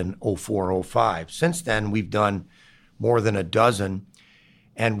spun out in 04, 05. Since then, we've done more than a dozen,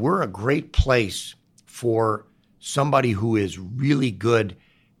 and we're a great place for somebody who is really good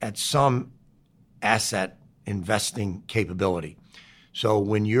at some asset investing capability. So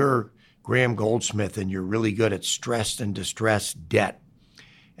when you're Graham Goldsmith and you're really good at stressed and distressed debt,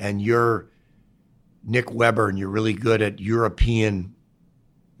 and you're Nick Weber and you're really good at European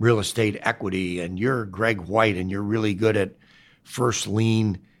real estate equity, and you're Greg White and you're really good at first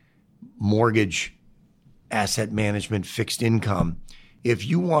lien mortgage asset management, fixed income. If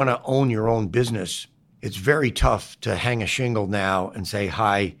you want to own your own business, it's very tough to hang a shingle now and say,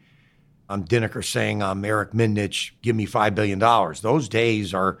 hi, I'm Dinnicker saying I'm Eric Mindnich, give me $5 billion. Those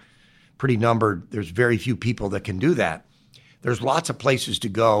days are pretty numbered. There's very few people that can do that. There's lots of places to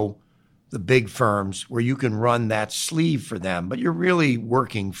go, the big firms, where you can run that sleeve for them, but you're really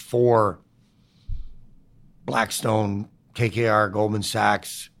working for Blackstone, KKR, Goldman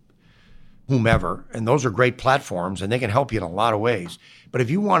Sachs, whomever. And those are great platforms, and they can help you in a lot of ways. But if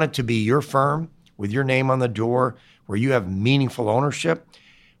you want it to be your firm with your name on the door, where you have meaningful ownership,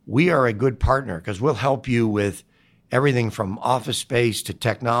 we are a good partner because we'll help you with everything from office space to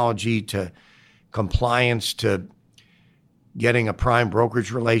technology to compliance to getting a prime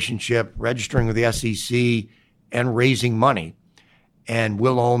brokerage relationship, registering with the SEC, and raising money. And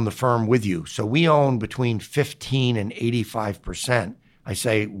we'll own the firm with you. So we own between 15 and 85%. I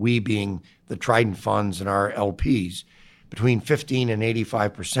say we being the Trident funds and our LPs, between 15 and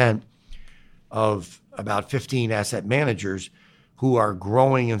 85% of about 15 asset managers who are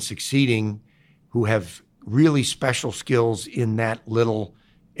growing and succeeding, who have really special skills in that little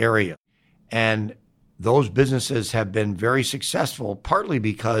area. And those businesses have been very successful, partly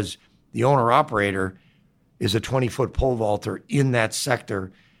because the owner-operator is a 20-foot pole vaulter in that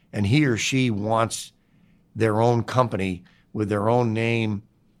sector, and he or she wants their own company with their own name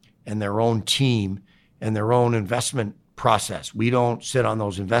and their own team and their own investment process. We don't sit on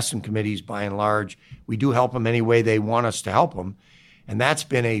those investment committees by and large. We do help them any way they want us to help them. And that's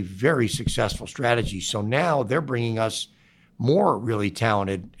been a very successful strategy. So now they're bringing us more really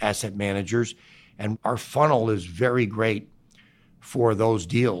talented asset managers, and our funnel is very great for those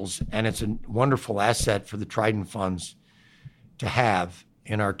deals. And it's a wonderful asset for the Trident funds to have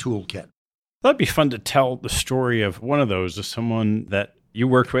in our toolkit. That'd be fun to tell the story of one of those, as someone that you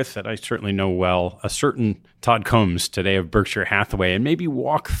worked with that I certainly know well, a certain Todd Combs today of Berkshire Hathaway, and maybe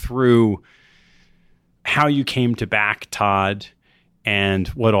walk through how you came to back Todd and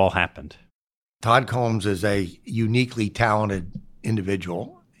what all happened. Todd Combs is a uniquely talented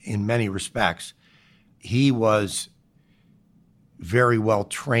individual in many respects. He was very well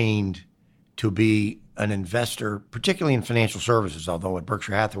trained to be an investor, particularly in financial services, although at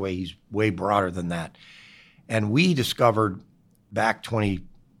Berkshire Hathaway, he's way broader than that. And we discovered back 20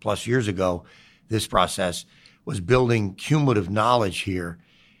 plus years ago, this process was building cumulative knowledge here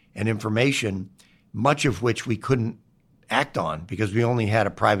and information, much of which we couldn't act on because we only had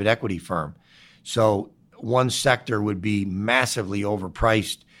a private equity firm. So one sector would be massively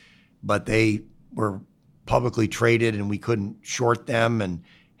overpriced, but they were publicly traded and we couldn't short them and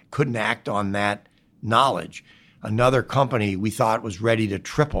couldn't act on that knowledge. Another company we thought was ready to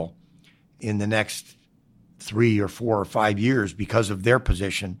triple in the next 3 or 4 or 5 years because of their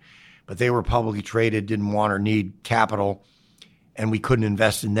position, but they were publicly traded, didn't want or need capital, and we couldn't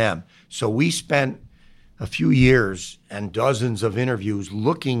invest in them. So we spent a few years and dozens of interviews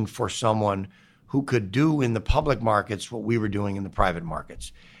looking for someone who could do in the public markets what we were doing in the private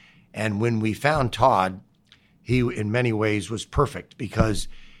markets. And when we found Todd, he in many ways was perfect because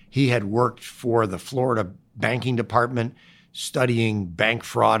he had worked for the Florida banking department, studying bank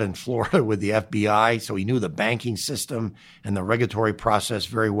fraud in Florida with the FBI. So he knew the banking system and the regulatory process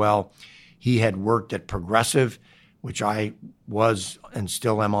very well. He had worked at Progressive, which I was and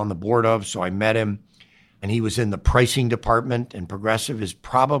still am on the board of. So I met him, and he was in the pricing department, and Progressive is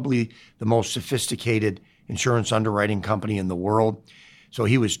probably the most sophisticated insurance underwriting company in the world. So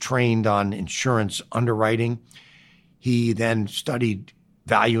he was trained on insurance underwriting. He then studied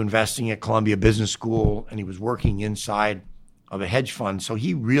value investing at Columbia Business School, and he was working inside of a hedge fund. So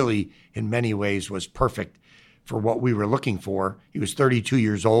he really, in many ways, was perfect for what we were looking for. He was 32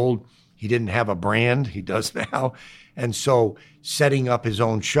 years old. He didn't have a brand. He does now. And so setting up his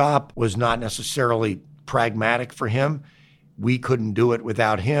own shop was not necessarily pragmatic for him. We couldn't do it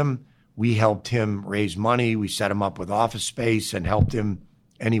without him. We helped him raise money. We set him up with office space and helped him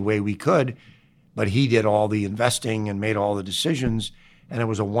any way we could. But he did all the investing and made all the decisions. And it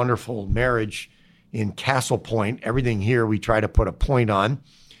was a wonderful marriage in Castle Point. Everything here we try to put a point on.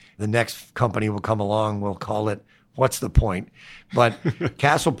 The next company will come along, we'll call it What's the Point? But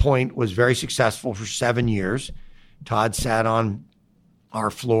Castle Point was very successful for 7 years. Todd sat on our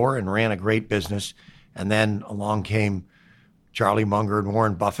floor and ran a great business. And then along came Charlie Munger and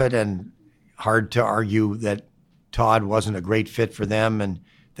Warren Buffett, and hard to argue that Todd wasn't a great fit for them and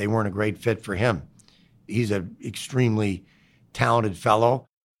they weren't a great fit for him. He's an extremely talented fellow.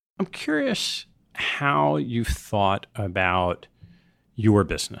 I'm curious how you've thought about your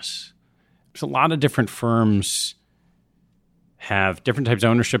business. There's a lot of different firms have different types of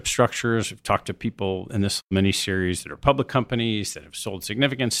ownership structures. We've talked to people in this mini-series that are public companies, that have sold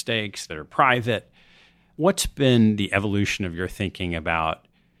significant stakes, that are private. What's been the evolution of your thinking about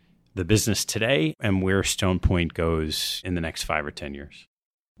the business today and where Stone Point goes in the next 5 or 10 years?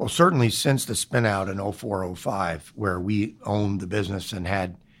 Well, certainly since the spin out in 04-05, where we owned the business and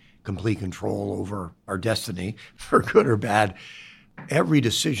had complete control over our destiny, for good or bad, every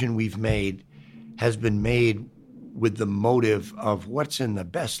decision we've made has been made with the motive of what's in the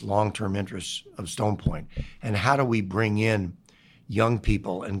best long-term interests of Stone Point, and how do we bring in young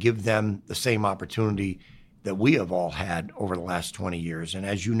people and give them the same opportunity that we have all had over the last 20 years. And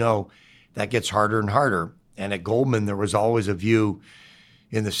as you know, that gets harder and harder And at Goldman, there was always a view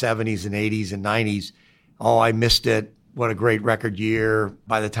in the 70s and 80s and 90s, oh, I missed it. What a great record year.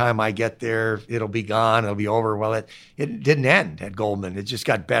 By the time I get there, it'll be gone. It'll be over. Well, it didn't end at Goldman. It just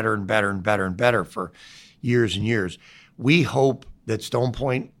got better and better and better and better for years and years. We hope that Stone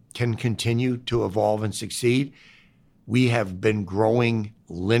Point can continue to evolve and succeed. We have been growing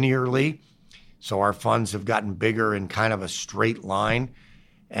linearly, so our funds have gotten bigger in kind of a straight line,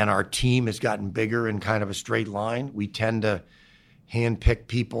 and our team has gotten bigger in kind of a straight line. We tend to handpick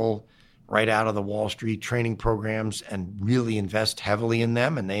people right out of the Wall Street training programs and really invest heavily in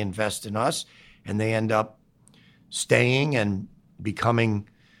them, and they invest in us, and they end up staying and becoming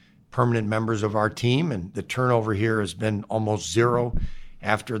permanent members of our team. And the turnover here has been almost zero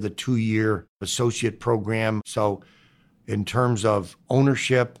after the 2-year associate program. So in terms of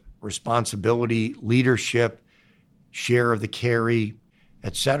ownership, responsibility, leadership, share of the carry,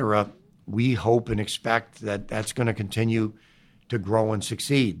 et cetera, we hope and expect that that's going to continue to grow and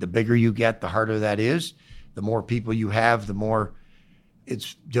succeed. The bigger you get, the harder that is. The more people you have, the more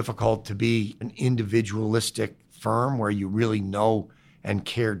it's difficult to be an individualistic firm where you really know and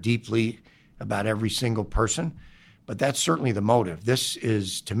care deeply about every single person. But that's certainly the motive. This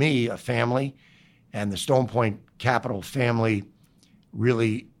is, to me, a family, and the Stone Point Capital family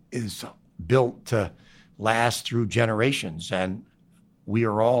really is built to last through generations. And we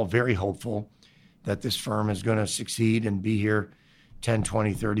are all very hopeful that this firm is going to succeed and be here 10,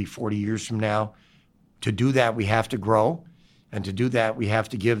 20, 30, 40 years from now. To do that, we have to grow. And to do that, we have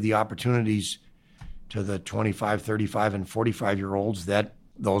to give the opportunities to the 25, 35, and 45-year-olds that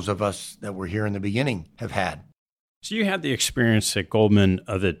those of us that were here in the beginning have had. So you had the experience at Goldman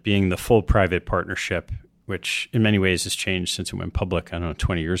of it being the full private partnership, which in many ways has changed since it went public, I don't know,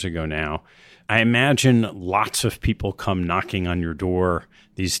 20 years ago now. I imagine lots of people come knocking on your door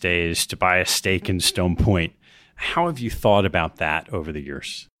these days to buy a stake in Stone Point. How have you thought about that over the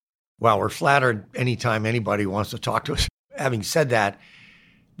years? Well, we're flattered anytime anybody wants to talk to us. Having said that,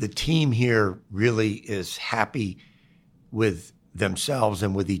 the team here really is happy with themselves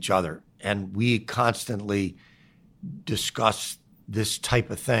and with each other. And we constantly discuss this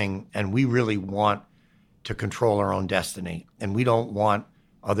type of thing, and we really want to control our own destiny. And we don't want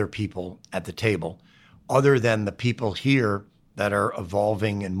other people at the table, other than the people here that are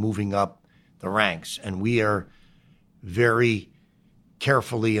evolving and moving up the ranks. And we are very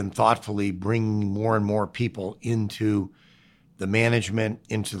carefully and thoughtfully bringing more and more people into the management,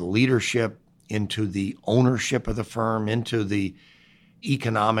 into the leadership, into the ownership of the firm, into the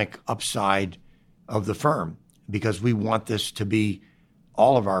economic upside of the firm, because we want this to be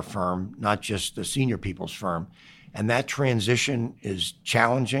all of our firm, not just the senior people's firm. And that transition is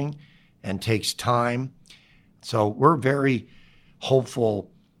challenging and takes time. So we're very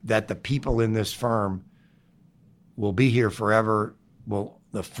hopeful that the people in this firm will be here forever.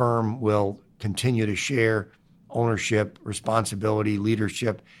 The firm will continue to share ownership, responsibility,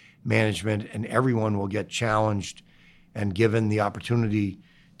 leadership, management, and everyone will get challenged and given the opportunity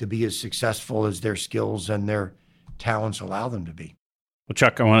to be as successful as their skills and their talents allow them to be. Well,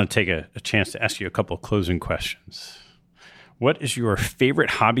 Chuck, I want to take a chance to ask you a couple of closing questions. What is your favorite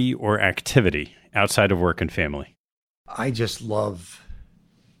hobby or activity outside of work and family? I just love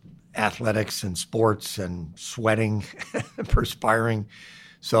athletics and sports and sweating, perspiring.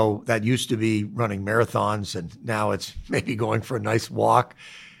 So that used to be running marathons, and now it's maybe going for a nice walk.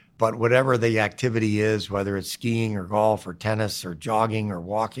 But whatever the activity is, whether it's skiing or golf or tennis or jogging or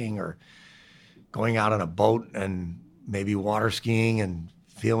walking or going out on a boat and maybe water skiing and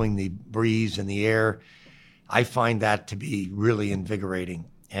feeling the breeze in the air, I find that to be really invigorating.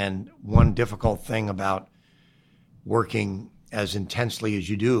 And one difficult thing about working as intensely as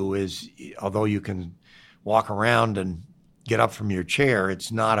you do is, although you can walk around and get up from your chair,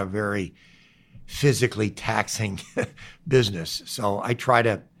 it's not a very physically taxing business. So I try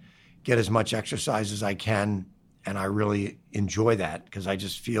to get as much exercise as I can, and I really enjoy that because I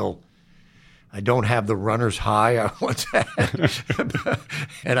just feel I don't have the runner's high I once had,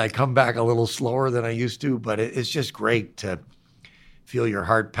 and I come back a little slower than I used to, but it's just great to feel your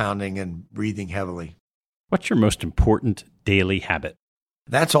heart pounding and breathing heavily. What's your most important daily habit?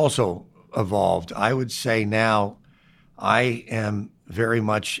 That's also evolved. I would say now I am very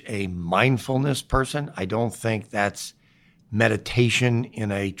much a mindfulness person. I don't think that's meditation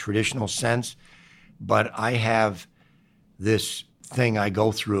in a traditional sense, but I have this thing I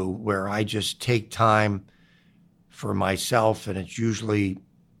go through where I just take time for myself, and it's usually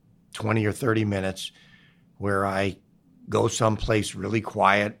 20 or 30 minutes where I go someplace really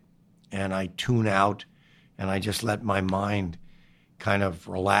quiet and I tune out and I just let my mind kind of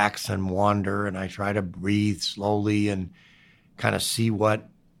relax and wander, and I try to breathe slowly and kind of see what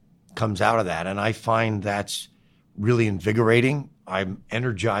comes out of that. And I find that's really invigorating. I'm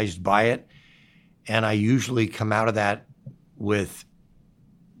energized by it. And I usually come out of that with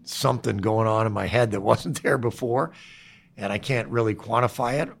something going on in my head that wasn't there before. And I can't really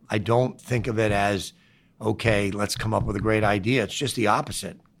quantify it. I don't think of it as, okay, let's come up with a great idea. It's just the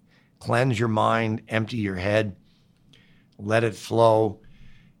opposite. Cleanse your mind, empty your head, let it flow.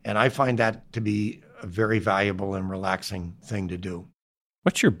 And I find that to be a very valuable and relaxing thing to do.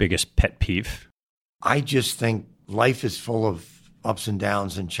 What's your biggest pet peeve? I just think life is full of ups and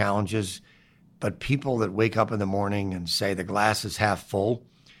downs and challenges, but people that wake up in the morning and say the glass is half full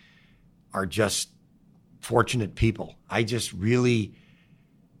are just fortunate people. I just really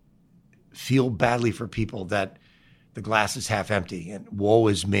feel badly for people that the glass is half empty and woe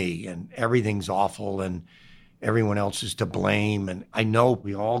is me and everything's awful and everyone else is to blame. And I know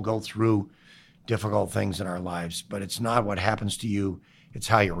we all go through difficult things in our lives, but it's not what happens to you, it's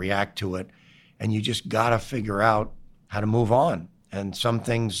how you react to it. And you just got to figure out how to move on. And some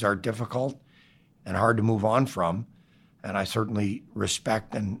things are difficult and hard to move on from. And I certainly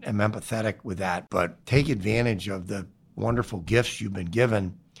respect and am empathetic with that. But take advantage of the wonderful gifts you've been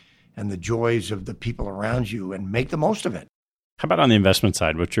given and the joys of the people around you and make the most of it. How about on the investment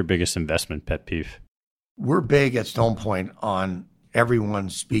side? What's your biggest investment pet peeve? We're big at Stone Point on everyone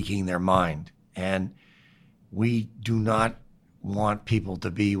speaking their mind. And we do not want people to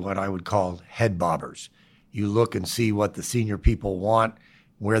be what I would call head bobbers. You look and see what the senior people want,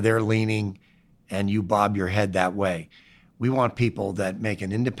 where they're leaning, and you bob your head that way. We want people that make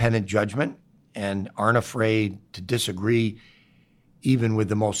an independent judgment and aren't afraid to disagree even with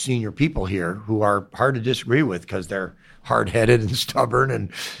the most senior people here, who are hard to disagree with because they're hard-headed and stubborn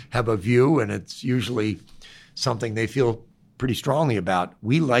and have a view, and it's usually something they feel pretty strongly about.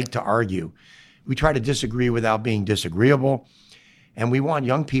 We like to argue. We try to disagree without being disagreeable, and we want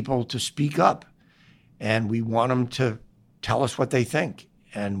young people to speak up, and we want them to tell us what they think,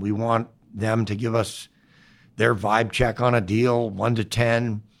 and we want them to give us their vibe check on a deal, 1 to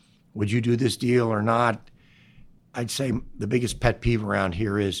 10. Would you do this deal or not? I'd say the biggest pet peeve around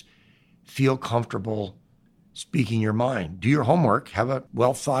here is feel comfortable speaking your mind. Do your homework, have a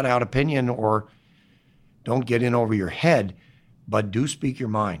well thought out opinion, or don't get in over your head, but do speak your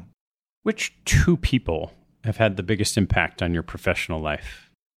mind. Which two people have had the biggest impact on your professional life?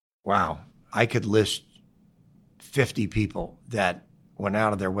 Wow. I could list 50 people that went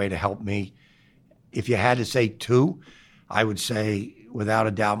out of their way to help me. If you had to say two, I would say without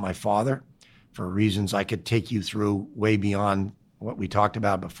a doubt my father, for reasons I could take you through way beyond what we talked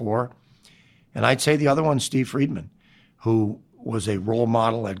about before. And I'd say the other one, Steve Friedman, who was a role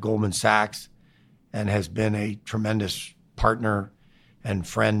model at Goldman Sachs and has been a tremendous partner and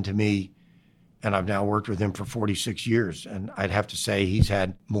friend to me. And I've now worked with him for 46 years. And I'd have to say he's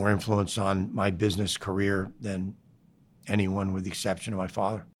had more influence on my business career than anyone, with the exception of my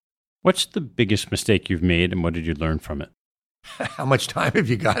father. What's the biggest mistake you've made, and what did you learn from it? How much time have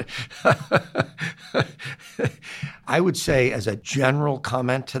you got? I would say, as a general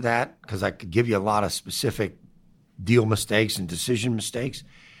comment to that, because I could give you a lot of specific deal mistakes and decision mistakes,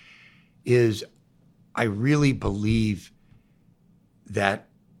 is I really believe that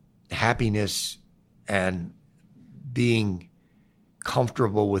happiness and being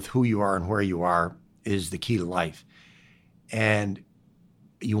comfortable with who you are and where you are is the key to life. And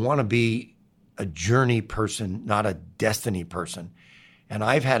you want to be a journey person, not a destiny person. And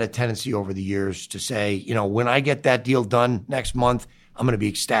I've had a tendency over the years to say, you know, when I get that deal done next month, I'm going to be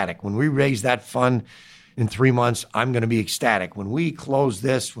ecstatic. When we raise that fund in 3 months, I'm going to be ecstatic. When we close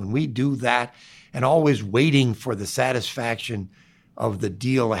this, when we do that, and always waiting for the satisfaction of the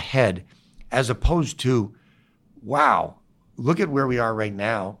deal ahead, as opposed to, wow, look at where we are right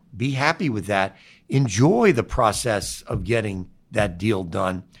now. Be happy with that. Enjoy the process of getting that deal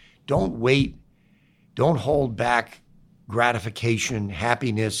done. Don't wait. Don't hold back gratification,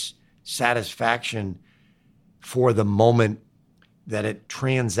 happiness, satisfaction for the moment that it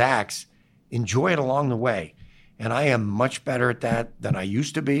transacts. Enjoy it along the way. And I am much better at that than I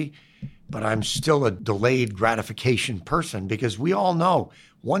used to be, but I'm still a delayed gratification person, because we all know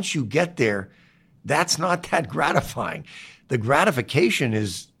once you get there, that's not that gratifying. The gratification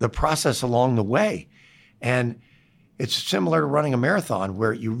is the process along the way. And it's similar to running a marathon,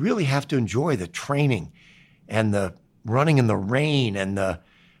 where you really have to enjoy the training and the running in the rain and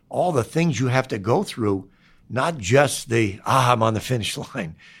all the things you have to go through, not just I'm on the finish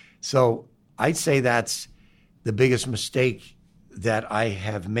line. So I'd say that's the biggest mistake that I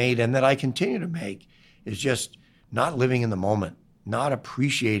have made and that I continue to make, is just not living in the moment not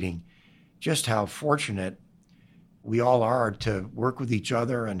appreciating just how fortunate we all are to work with each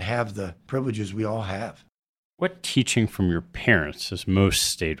other and have the privileges we all have. What teaching from your parents has most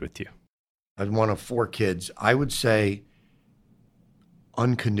stayed with you? As one of 4 kids, I would say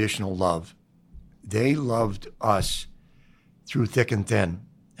unconditional love. They loved us through thick and thin.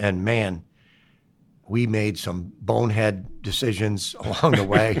 And man, we made some bonehead decisions along the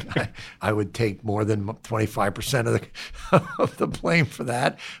way. I would take more than 25% of the blame for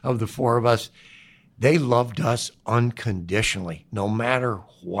that, of the 4 of us. They loved us unconditionally, no matter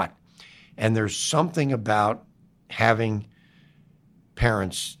what. And there's something about having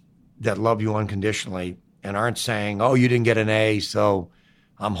parents that love you unconditionally and aren't saying, oh, you didn't get an A, so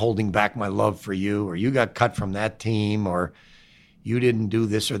I'm holding back my love for you, or you got cut from that team, or you didn't do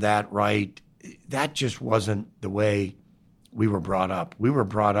this or that right. That just wasn't the way we were brought up. We were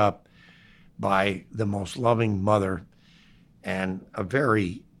brought up by the most loving mother and a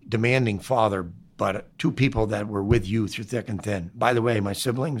very demanding father, but 2 people that were with you through thick and thin. By the way, my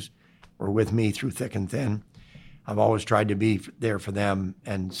siblings were with me through thick and thin. I've always tried to be there for them,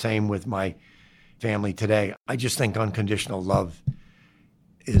 and same with my family today. I just think unconditional love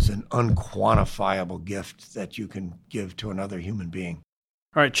is an unquantifiable gift that you can give to another human being.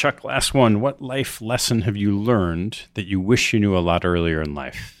 All right, Chuck, last one. What life lesson have you learned that you wish you knew a lot earlier in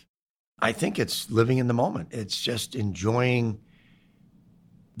life? I think it's living in the moment. It's just enjoying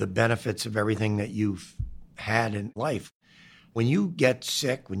the benefits of everything that you've had in life. When you get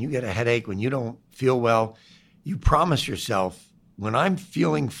sick, when you get a headache, when you don't feel well, you promise yourself, when I'm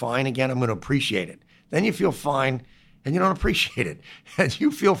feeling fine again, I'm going to appreciate it. Then you feel fine and you don't appreciate it. And you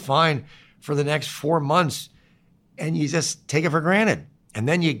feel fine for the next 4 months and you just take it for granted. And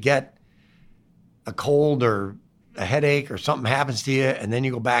then you get a cold or a headache or something happens to you, and then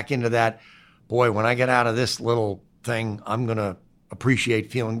you go back into that, boy, when I get out of this little thing, I'm going to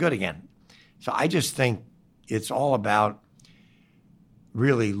appreciate feeling good again. So I just think it's all about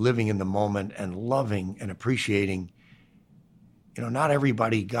really living in the moment and loving and appreciating. You know, not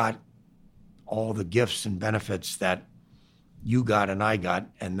everybody got all the gifts and benefits that you got and I got,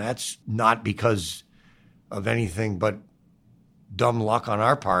 and that's not because of anything but dumb luck on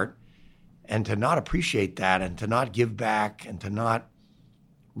our part. And to not appreciate that and to not give back and to not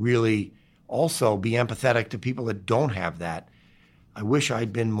really also be empathetic to people that don't have that. I wish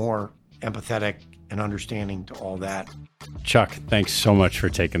I'd been more empathetic and understanding to all that. Chuck, thanks so much for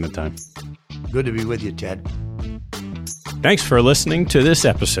taking the time. Good to be with you, Ted. Thanks for listening to this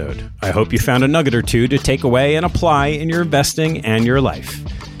episode. I hope you found a nugget or 2 to take away and apply in your investing and your life.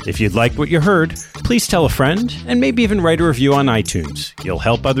 If you'd like what you heard, please tell a friend and maybe even write a review on iTunes. You'll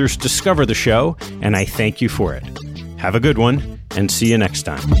help others discover the show, and I thank you for it. Have a good one, and see you next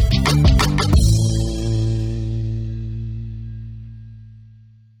time.